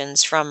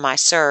descriptions from my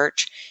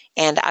search,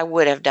 and I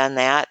would have done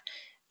that,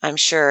 I'm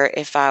sure,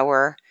 if I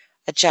were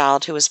a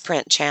child who was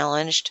print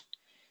challenged.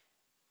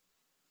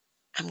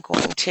 I'm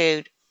going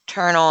to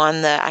turn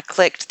on I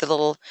clicked the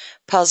little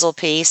puzzle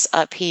piece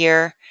up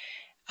here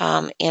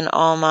in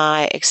all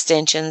my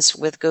extensions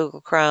with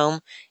Google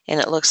Chrome, and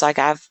it looks like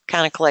I've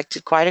kind of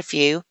collected quite a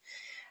few.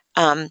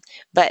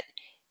 But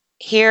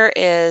here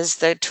is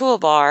the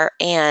toolbar,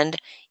 and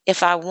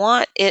if I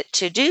want it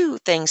to do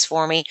things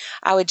for me,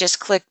 I would just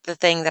click the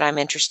thing that I'm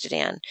interested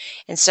in.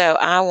 And so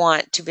I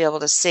want to be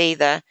able to see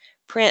the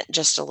print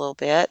just a little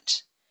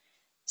bit.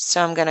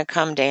 So I'm going to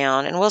come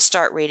down, and we'll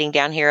start reading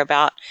down here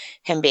about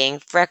him being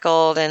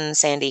freckled and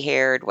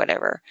sandy-haired,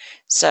 whatever.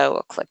 So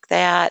we'll click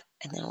that,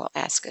 and then we'll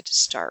ask it to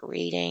start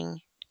reading.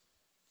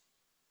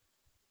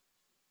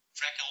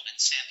 Freckled and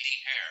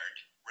sandy-haired,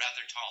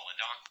 rather tall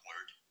and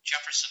awkward,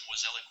 Jefferson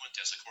was eloquent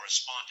as a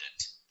correspondent,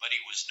 but he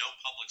was no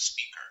public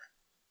speaker.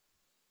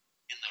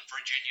 In the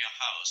Virginia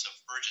House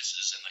of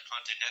Burgesses and the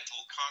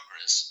Continental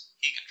Congress,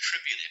 he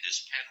contributed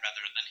his pen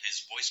rather than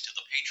his voice to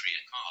the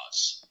patriot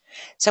cause.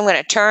 So I'm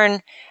going to turn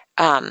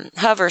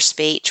hover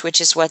speech, which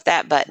is what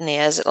that button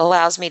is. It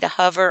allows me to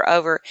hover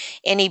over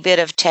any bit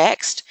of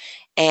text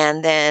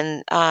and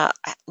then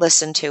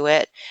listen to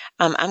it.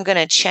 I'm going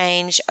to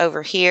change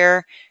over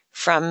here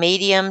from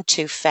medium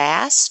to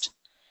fast,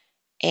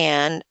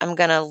 and I'm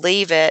going to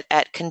leave it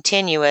at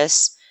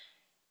continuous,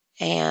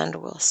 and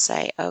we'll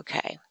say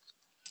okay.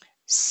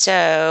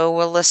 So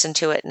we'll listen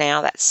to it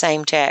now, that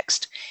same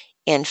text,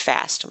 in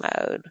fast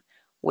mode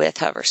with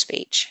hover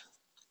speech.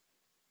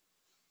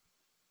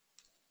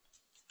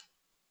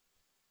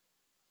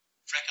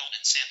 Freckled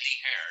and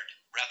sandy-haired,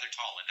 rather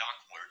tall and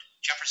awkward,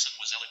 Jefferson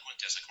was eloquent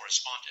as a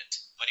correspondent,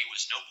 but he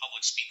was no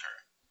public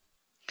speaker.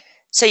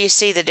 So you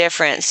see the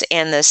difference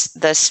in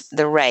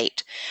the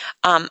rate.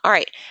 All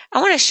right,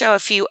 I want to show a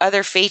few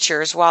other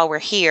features while we're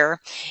here,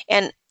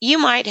 and you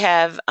might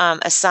have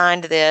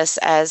assigned this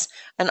as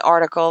an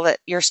article that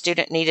your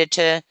student needed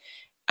to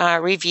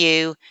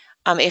review.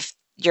 If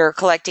you're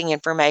collecting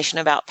information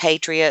about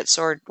patriots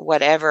or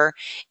whatever,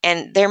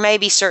 and there may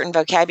be certain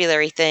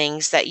vocabulary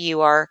things that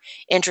you are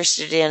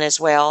interested in as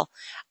well,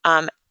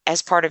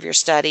 as part of your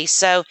study.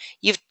 So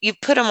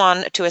you've put them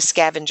on to a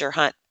scavenger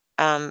hunt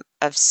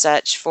of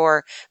such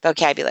for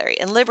vocabulary,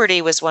 and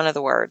liberty was one of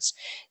the words.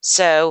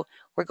 So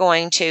we're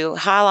going to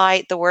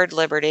highlight the word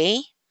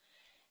liberty,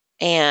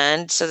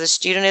 and so the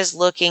student is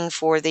looking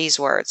for these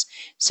words.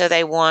 So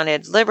they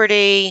wanted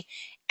liberty,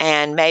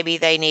 and maybe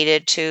they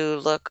needed to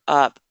look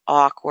up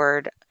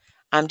awkward.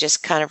 I'm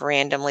just kind of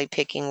randomly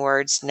picking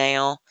words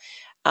now,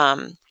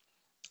 and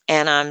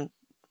I'm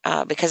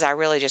because I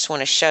really just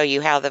want to show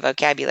you how the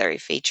vocabulary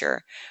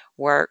feature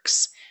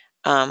works.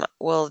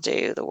 We'll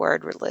do the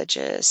word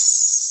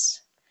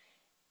religious.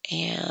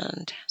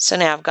 And so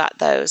now I've got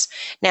those.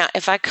 Now,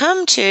 if I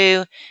come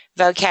to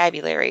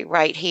vocabulary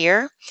right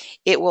here,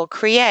 it will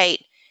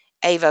create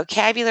a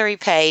vocabulary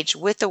page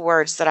with the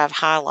words that I've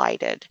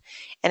highlighted.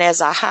 And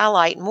as I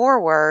highlight more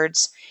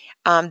words,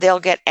 they'll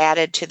get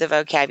added to the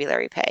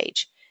vocabulary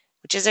page,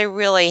 which is a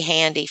really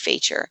handy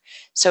feature.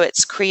 So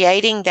it's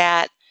creating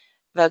that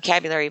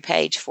vocabulary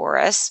page for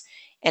us,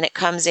 and it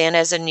comes in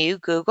as a new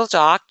Google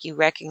Doc. You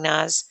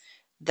recognize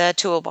the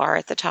toolbar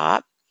at the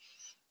top,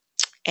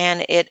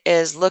 and it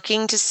is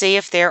looking to see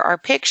if there are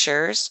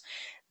pictures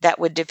that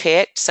would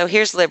depict. So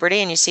here's liberty,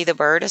 and you see the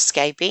bird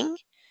escaping,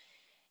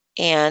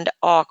 and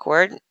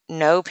awkward,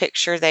 no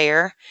picture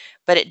there,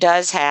 but it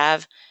does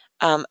have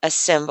a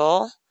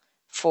symbol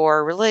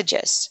for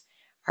religious.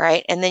 All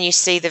right, and then you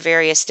see the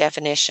various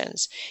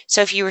definitions.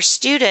 So if your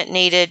student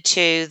needed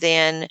to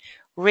then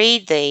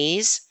read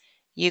these,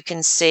 you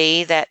can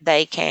see that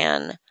they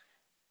can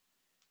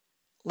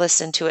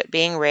listen to it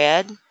being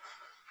read. Freedom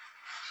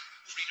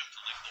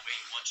to live the way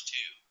you want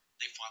to.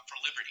 They fought for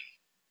liberty.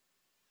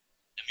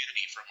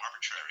 Immunity from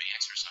arbitrary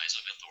exercise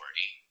of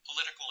authority.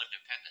 Political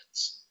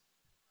independence.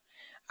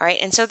 All right,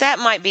 and so that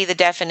might be the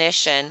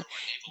definition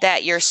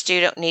that your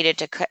student needed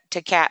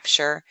to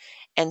capture.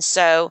 And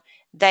so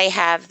they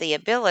have the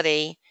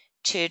ability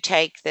to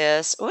take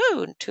this.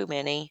 Ooh, too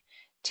many.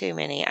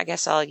 I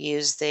guess I'll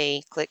use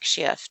the click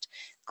shift.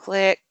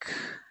 Click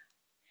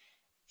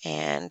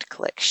and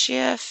click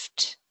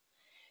shift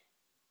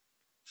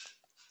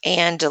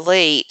and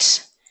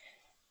delete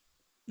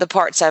the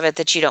parts of it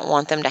that you don't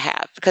want them to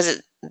have,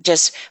 because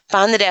just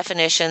find the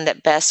definition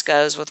that best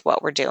goes with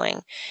what we're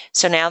doing.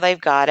 So now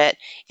they've got it,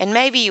 and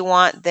maybe you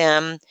want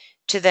them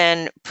to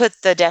then put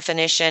the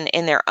definition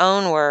in their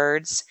own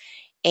words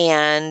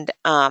and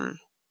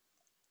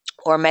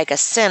or make a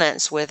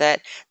sentence with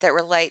it that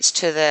relates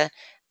to the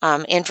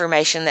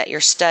information that you're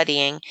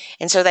studying.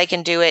 And so they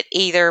can do it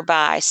either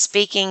by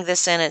speaking the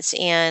sentence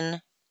in.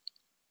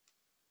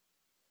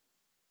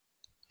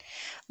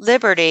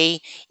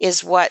 Liberty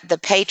is what the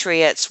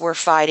patriots were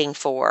fighting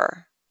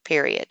for,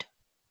 period.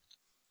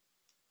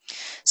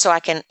 So I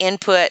can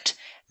input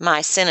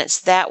my sentence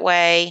that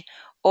way,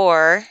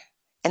 and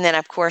then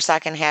of course I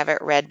can have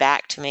it read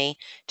back to me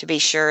to be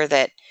sure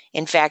that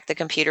in fact the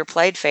computer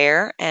played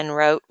fair and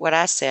wrote what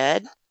I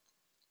said.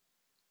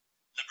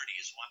 Liberty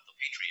is what the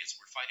patriots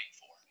were fighting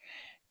for.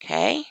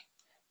 Okay.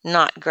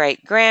 Not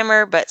great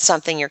grammar, but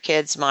something your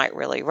kids might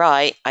really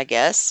write, I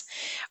guess.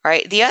 All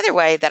right. The other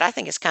way that I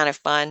think is kind of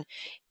fun,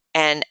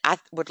 and I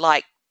would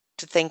like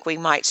to think we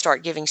might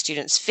start giving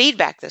students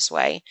feedback this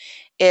way,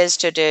 is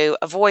to do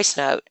a voice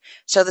note.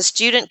 So the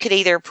student could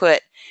either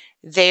put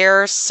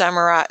their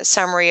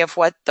summary of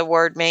what the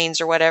word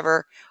means or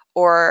whatever,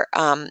 or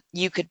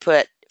you could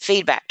put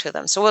feedback to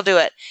them. So we'll do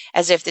it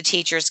as if the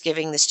teacher's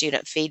giving the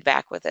student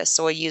feedback with us.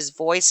 So we'll use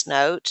voice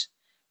note.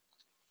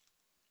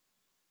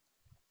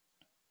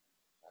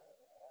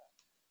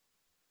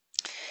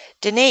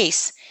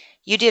 Denise,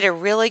 you did a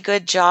really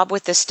good job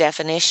with this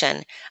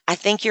definition. I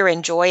think you're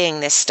enjoying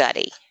this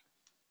study.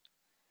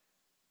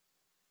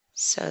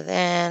 So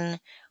then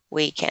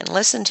we can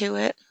listen to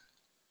it.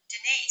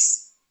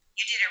 Denise,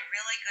 you did a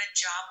really good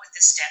job with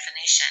this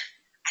definition.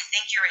 I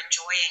think you're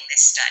enjoying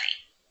this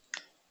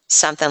study.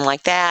 Something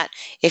like that.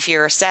 If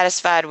you're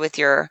satisfied with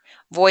your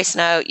voice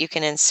note, you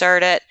can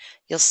insert it.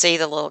 You'll see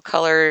the little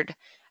colored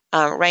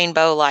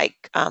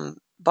rainbow-like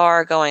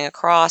bar going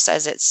across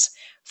as it's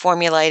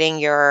formulating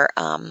your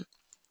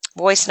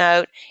voice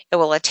note. It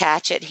will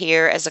attach it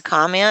here as a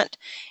comment,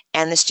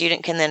 and the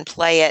student can then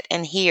play it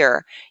and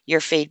hear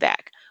your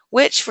feedback,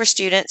 which for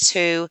students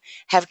who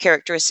have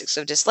characteristics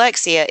of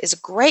dyslexia is a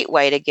great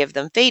way to give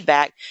them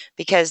feedback,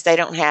 because they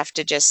don't have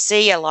to just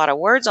see a lot of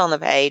words on the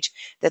page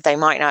that they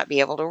might not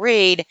be able to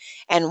read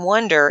and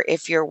wonder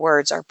if your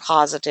words are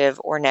positive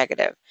or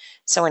negative.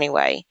 So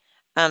anyway,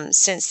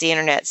 since the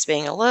internet's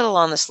being a little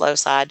on the slow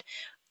side,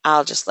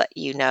 I'll just let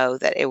you know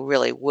that it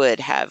really would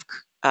have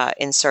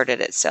inserted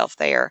itself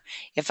there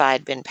if I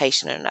had been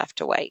patient enough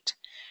to wait.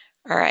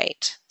 All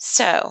right,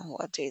 so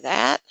we'll do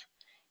that.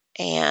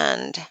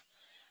 And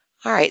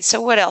all right, so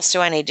what else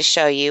do I need to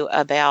show you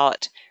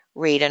about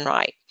read and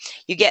write?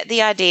 You get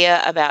the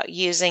idea about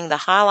using the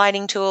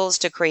highlighting tools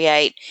to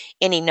create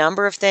any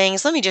number of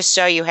things. Let me just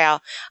show you how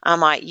I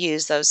might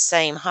use those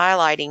same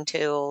highlighting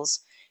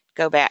tools.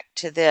 go back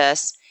to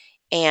this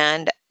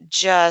and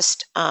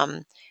just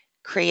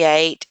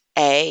create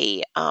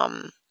a,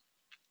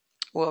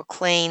 we'll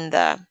clean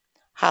the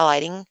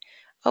highlighting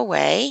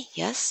away.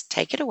 Yes,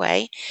 take it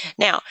away.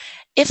 Now,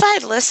 if I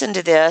had listened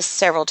to this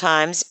several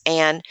times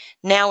and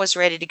now was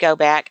ready to go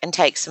back and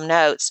take some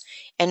notes,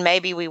 and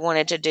maybe we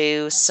wanted to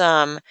do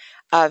some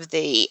of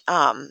the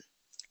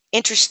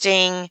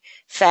interesting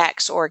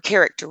facts or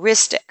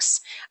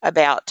characteristics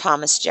about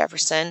Thomas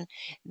Jefferson,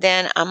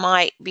 then I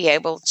might be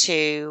able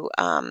to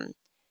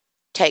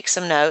take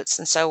some notes.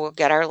 And so we'll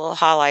get our little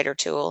highlighter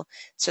tool.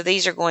 So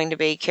these are going to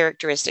be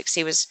characteristics.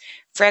 He was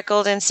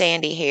freckled and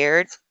sandy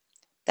haired.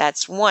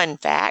 That's one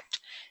fact.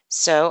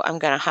 So I'm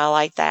going to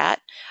highlight that.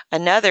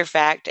 Another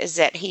fact is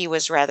that he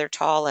was rather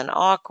tall and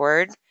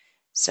awkward.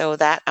 So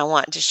that I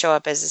want to show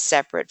up as a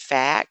separate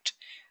fact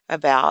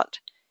about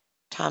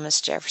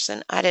Thomas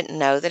Jefferson. I didn't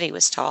know that he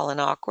was tall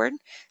and awkward.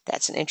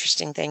 That's an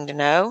interesting thing to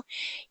know.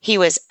 He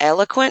was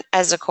eloquent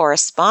as a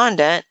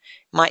correspondent.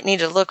 Might need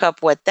to look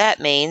up what that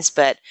means,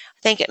 but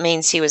I think it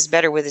means he was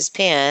better with his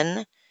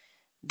pen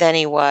than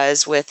he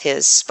was with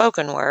his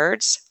spoken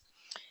words.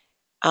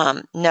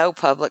 No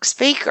public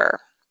speaker.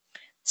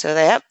 So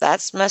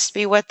that must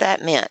be what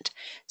that meant.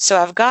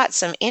 So I've got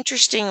some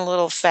interesting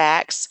little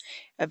facts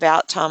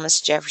about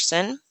Thomas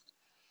Jefferson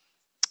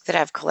that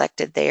I've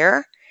collected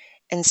there.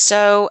 And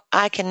so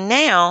I can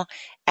now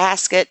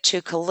ask it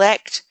to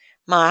collect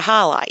my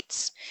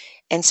highlights.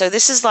 And so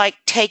this is like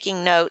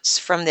taking notes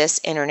from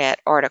this internet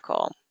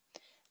article.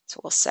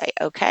 So we'll say,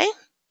 okay.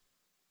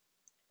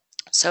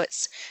 So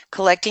it's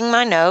collecting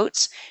my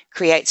notes,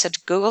 creates a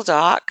Google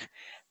Doc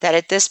that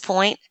at this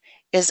point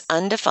is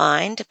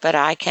undefined, but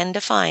I can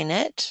define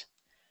it.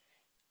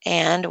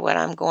 And what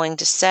I'm going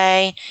to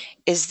say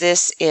is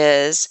this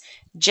is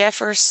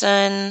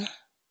Jefferson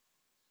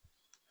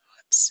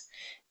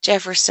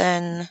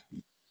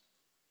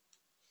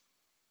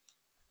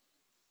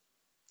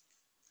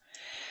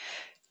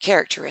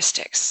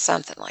characteristics,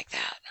 something like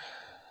that.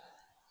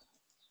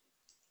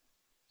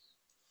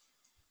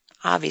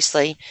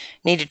 Obviously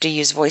needed to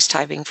use voice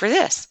typing for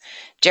this.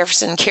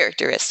 Jefferson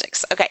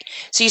characteristics. Okay,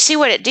 so you see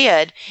what it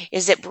did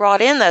is it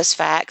brought in those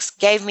facts,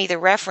 gave me the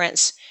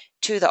reference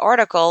to the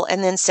article,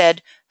 and then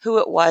said who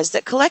it was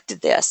that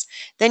collected this.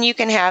 Then you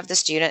can have the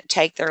student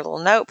take their little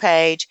note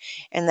page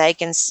and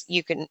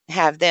you can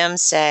have them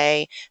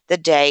say the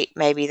date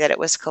maybe that it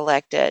was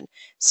collected.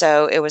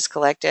 So it was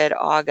collected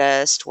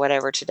August,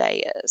 whatever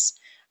today is,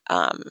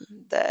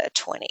 the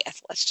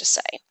 20th, let's just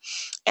say.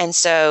 And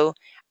so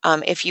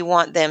if you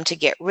want them to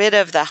get rid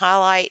of the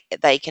highlight,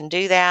 they can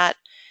do that.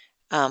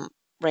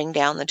 Bring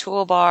down the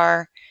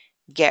toolbar,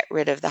 get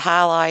rid of the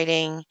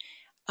highlighting.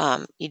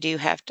 You do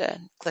have to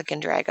click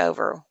and drag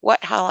over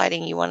what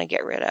highlighting you want to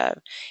get rid of.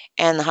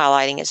 And the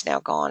highlighting is now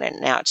gone, and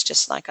now it's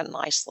just like a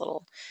nice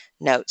little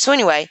note. So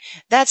anyway,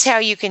 that's how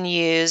you can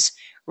use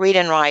Read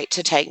and Write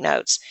to take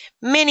notes.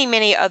 Many,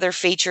 many other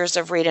features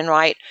of Read and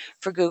Write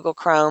for Google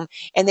Chrome,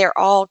 and they're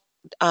all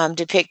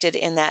depicted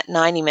in that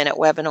 90-minute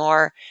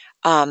webinar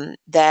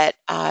that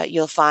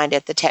you'll find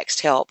at the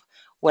Text Help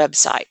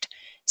website.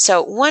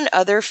 So one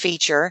other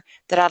feature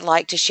that I'd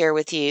like to share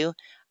with you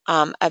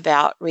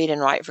about Read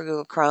and Write for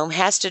Google Chrome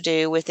has to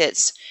do with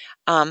its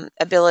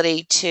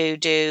ability to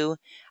do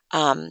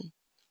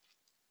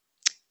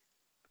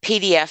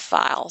PDF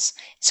files.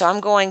 So I'm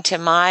going to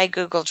my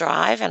Google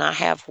Drive, and I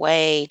have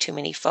way too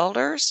many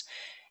folders,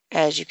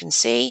 as you can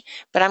see,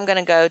 but I'm going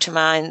to go to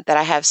mine that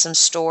I have some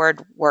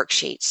stored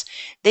worksheets.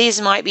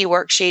 These might be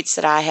worksheets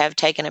that I have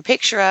taken a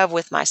picture of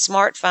with my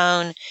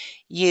smartphone,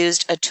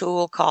 used a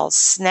tool called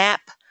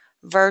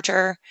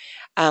Snapverter,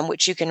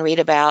 which you can read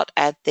about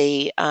at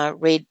the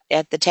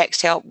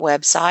Text Help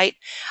website.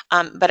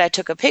 But I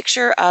took a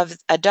picture of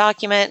a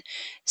document,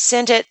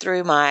 sent it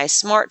through my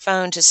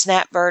smartphone to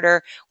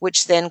Snapverter,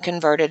 which then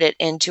converted it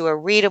into a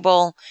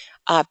readable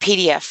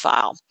PDF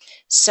file.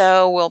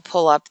 So we'll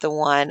pull up the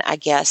one, I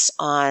guess,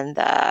 on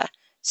the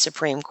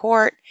Supreme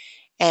Court,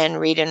 and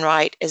Read and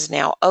Write is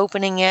now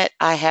opening it.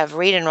 I have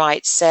Read and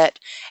Write set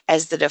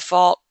as the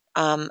default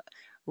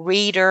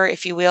reader,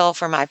 if you will,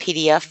 for my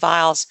PDF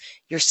files.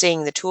 You're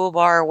seeing the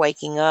toolbar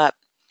waking up.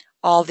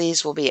 All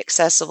these will be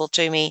accessible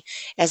to me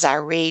as I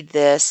read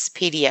this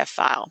PDF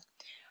file.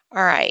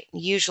 All right,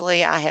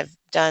 usually I have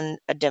done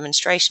a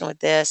demonstration with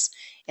this,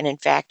 and in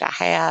fact I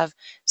have,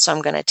 so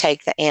I'm going to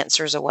take the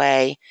answers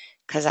away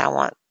because I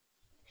want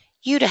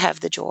you to have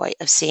the joy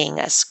of seeing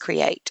us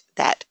create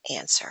that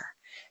answer.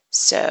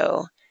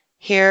 So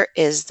here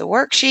is the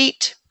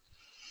worksheet,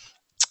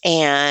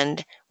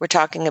 and we're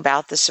talking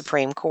about the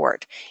Supreme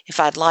Court. If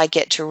I'd like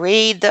it to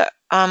read the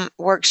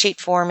worksheet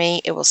for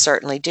me, it will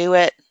certainly do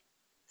it.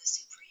 The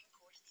Supreme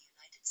Court of the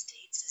United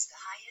States is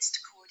the highest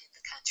court in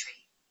the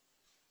country.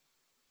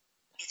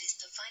 It is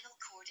the final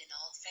court in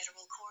all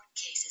federal court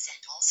cases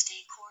and all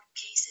state court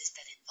cases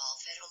that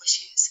involve federal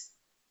issues.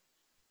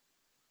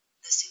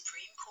 The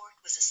Supreme Court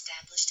was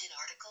established in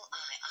Article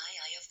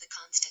III of the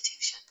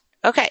Constitution.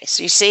 Okay,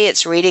 so you see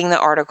it's reading the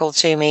article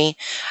to me.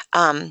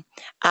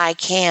 I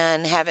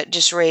can have it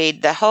just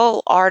read the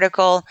whole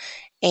article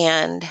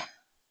and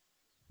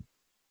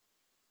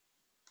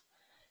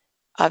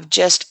of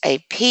just a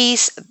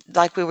piece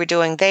like we were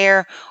doing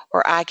there,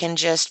 or I can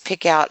just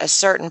pick out a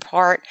certain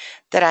part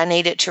that I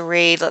need it to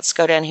read. Let's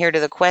go down here to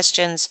the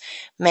questions.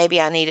 Maybe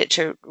I need it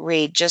to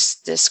read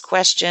just this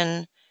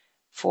question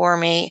for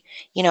me.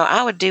 You know,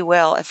 I would do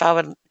well if I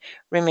would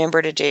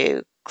remember to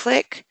do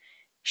click,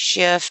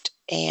 shift,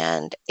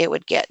 and it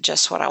would get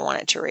just what I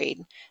want it to read.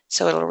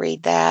 So it'll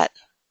read that.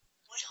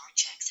 What are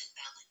checks and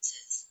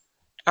balances?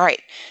 All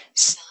right.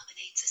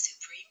 Nominates a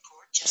Supreme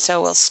Court justice.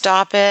 So we'll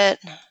stop it.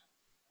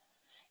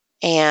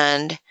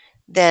 And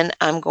then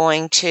I'm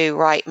going to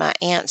write my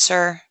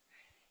answer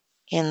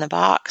in the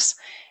box.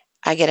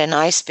 I get a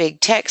nice big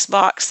text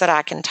box that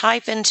I can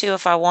type into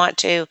if I want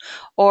to,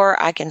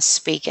 or I can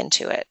speak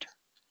into it.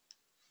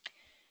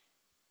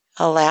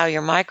 Allow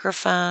your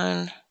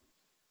microphone.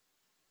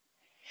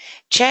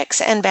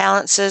 Checks and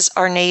balances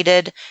are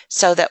needed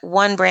so that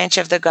one branch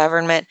of the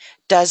government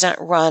doesn't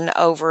run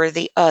over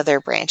the other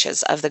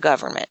branches of the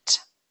government.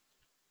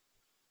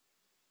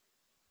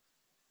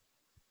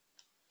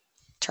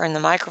 Turn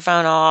the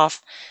microphone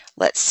off.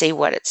 Let's see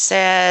what it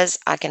says.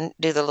 I can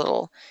do the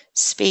little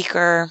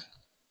speaker.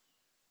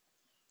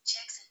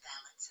 Checks and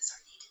balances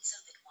are needed so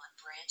that one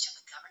branch of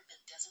the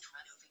government doesn't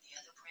run over the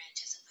other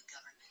branches of the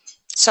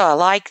government. So I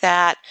like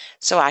that.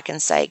 So I can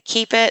say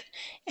keep it,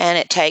 and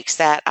it takes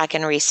that. I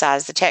can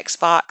resize the text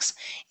box,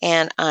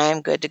 and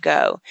I'm good to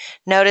go.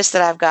 Notice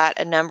that I've got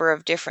a number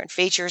of different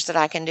features that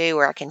I can do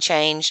where I can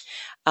change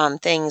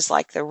things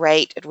like the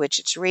rate at which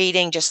it's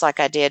reading, just like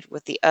I did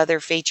with the other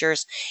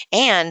features.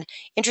 And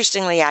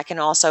interestingly, I can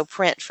also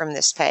print from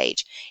this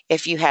page.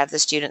 If you have the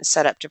students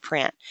set up to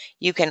print,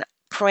 you can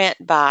print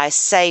by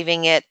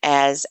saving it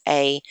as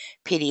a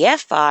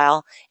PDF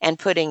file and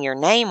putting your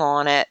name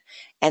on it.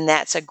 And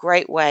that's a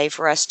great way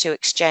for us to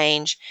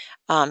exchange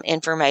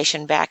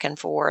information back and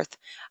forth.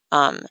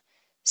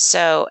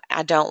 So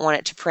I don't want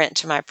it to print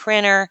to my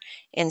printer.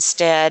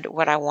 Instead,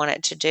 what I want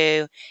it to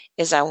do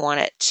is I want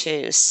it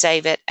to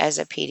save it as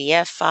a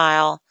PDF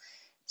file,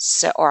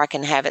 or I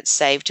can have it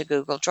saved to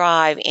Google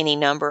Drive, any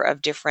number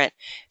of different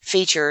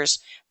features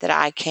that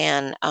I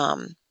can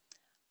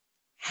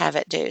have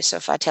it do. So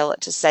if I tell it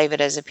to save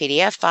it as a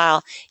PDF file,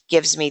 it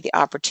gives me the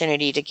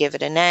opportunity to give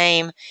it a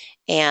name,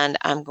 and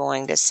I'm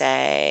going to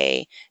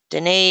say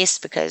Denise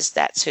because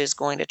that's who's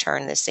going to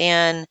turn this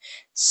in.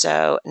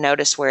 So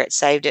notice where it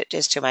saved it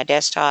is to my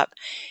desktop,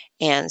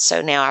 and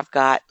so now I've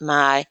got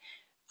my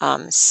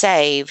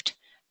saved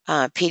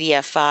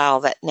PDF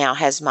file that now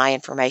has my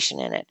information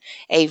in it.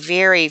 A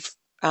very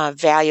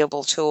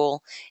valuable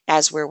tool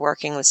as we're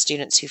working with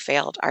students who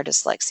failed our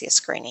dyslexia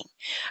screening.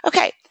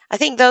 Okay, I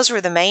think those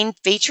were the main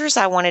features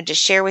I wanted to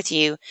share with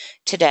you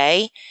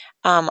today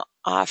from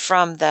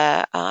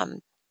the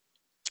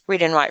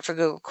Read and Write for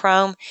Google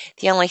Chrome.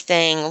 The only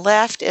thing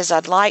left is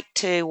I'd like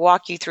to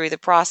walk you through the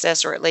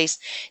process, or at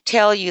least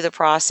tell you the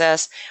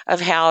process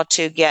of how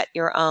to get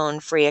your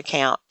own free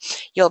account.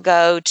 You'll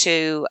go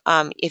to,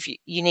 if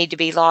you need to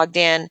be logged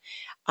in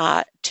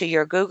to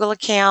your Google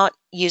account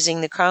using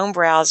the Chrome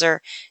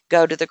browser,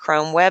 go to the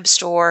Chrome Web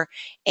Store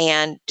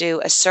and do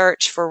a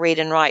search for Read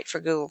and Write for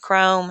Google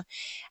Chrome.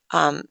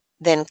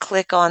 Then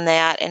click on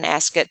that and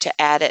ask it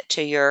to add it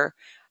to your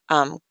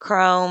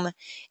Chrome.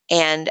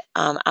 And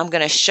I'm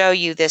going to show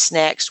you this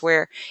next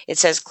where it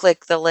says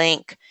click the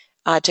link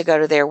to go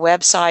to their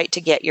website to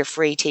get your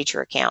free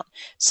teacher account.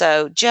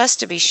 So just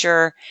to be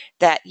sure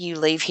that you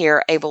leave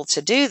here able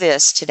to do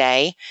this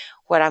today,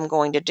 what I'm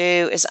going to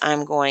do is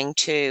I'm going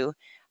to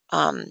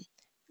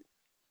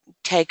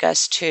take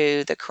us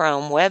to the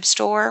Chrome Web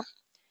Store.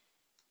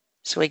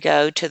 So we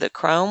go to the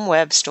Chrome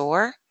Web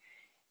Store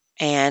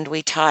and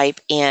we type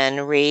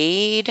in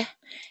Read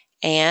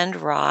and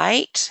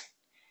Write.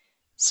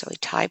 So we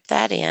type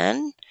that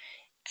in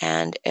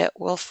and it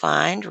will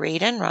find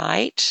Read and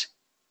Write.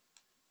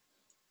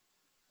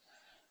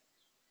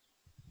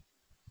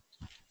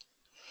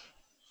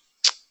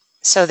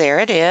 So there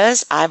it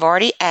is. I've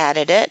already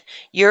added it.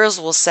 Yours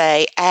will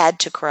say Add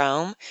to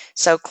Chrome.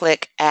 So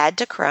click Add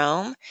to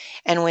Chrome.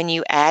 And when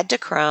you add to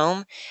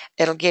Chrome,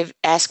 it'll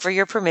ask for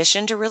your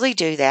permission to really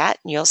do that.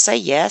 And you'll say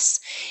yes.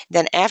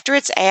 Then after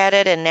it's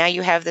added, and now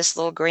you have this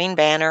little green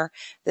banner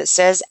that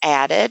says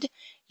Added,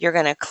 you're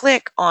going to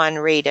click on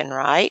Read and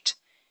Write.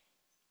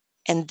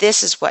 And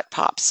this is what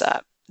pops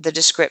up, the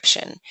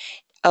description.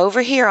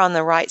 Over here on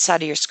the right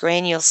side of your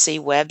screen, you'll see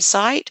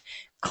Website.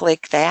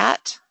 Click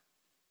that.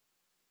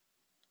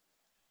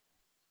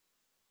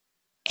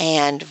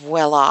 And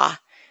voila,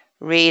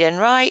 Read and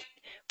Write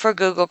for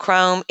Google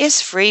Chrome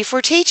is free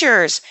for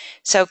teachers.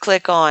 So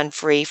click on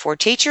Free for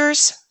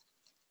Teachers.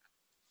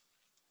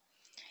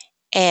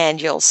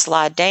 And you'll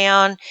slide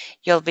down.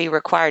 You'll be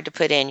required to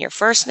put in your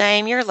first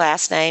name, your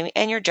last name,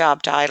 and your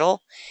job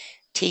title,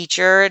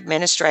 teacher,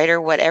 administrator,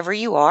 whatever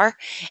you are,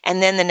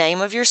 and then the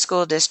name of your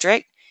school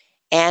district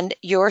and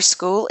your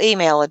school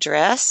email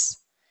address.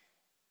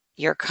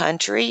 your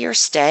country, your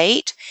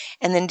state,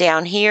 and then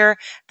down here,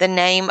 the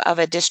name of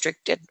a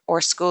district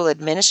or school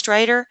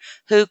administrator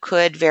who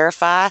could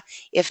verify,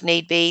 if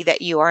need be,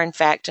 that you are in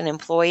fact an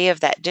employee of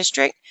that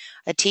district,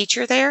 a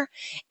teacher there,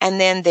 and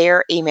then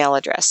their email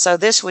address. So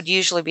this would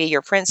usually be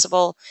your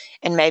principal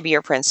and maybe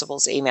your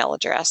principal's email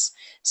address.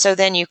 So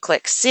then you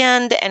click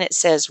send and it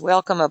says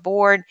welcome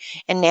aboard,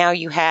 and now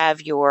you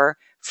have your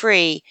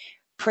free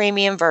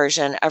premium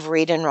version of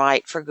Read and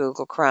Write for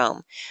Google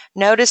Chrome.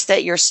 Notice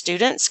that your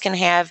students can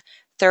have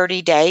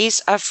 30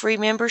 days of free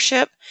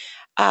membership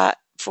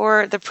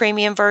for the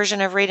premium version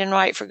of Read and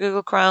Write for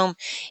Google Chrome,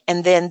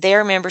 and then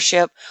their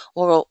membership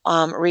will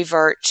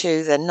revert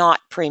to the not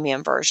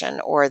premium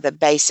version or the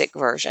basic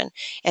version.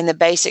 And the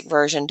basic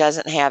version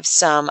doesn't have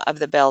some of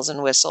the bells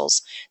and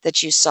whistles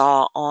that you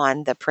saw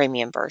on the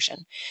premium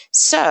version.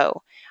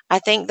 So I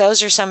think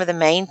those are some of the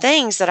main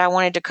things that I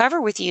wanted to cover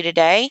with you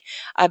today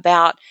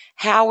about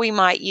how we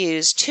might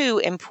use two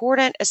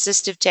important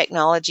assistive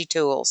technology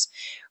tools,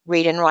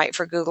 Read and Write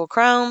for Google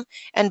Chrome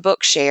and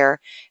Bookshare,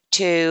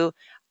 to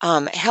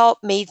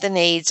help meet the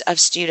needs of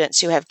students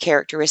who have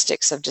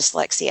characteristics of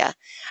dyslexia.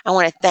 I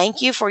want to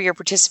thank you for your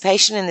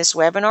participation in this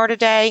webinar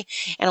today,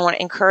 and I want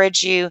to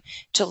encourage you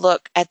to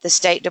look at the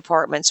State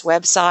Department's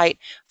website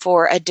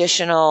for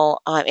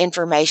additional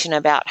information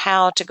about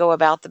how to go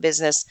about the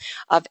business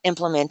of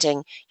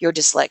implementing your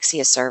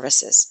dyslexia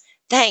services.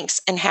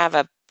 Thanks, and have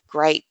a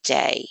great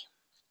day.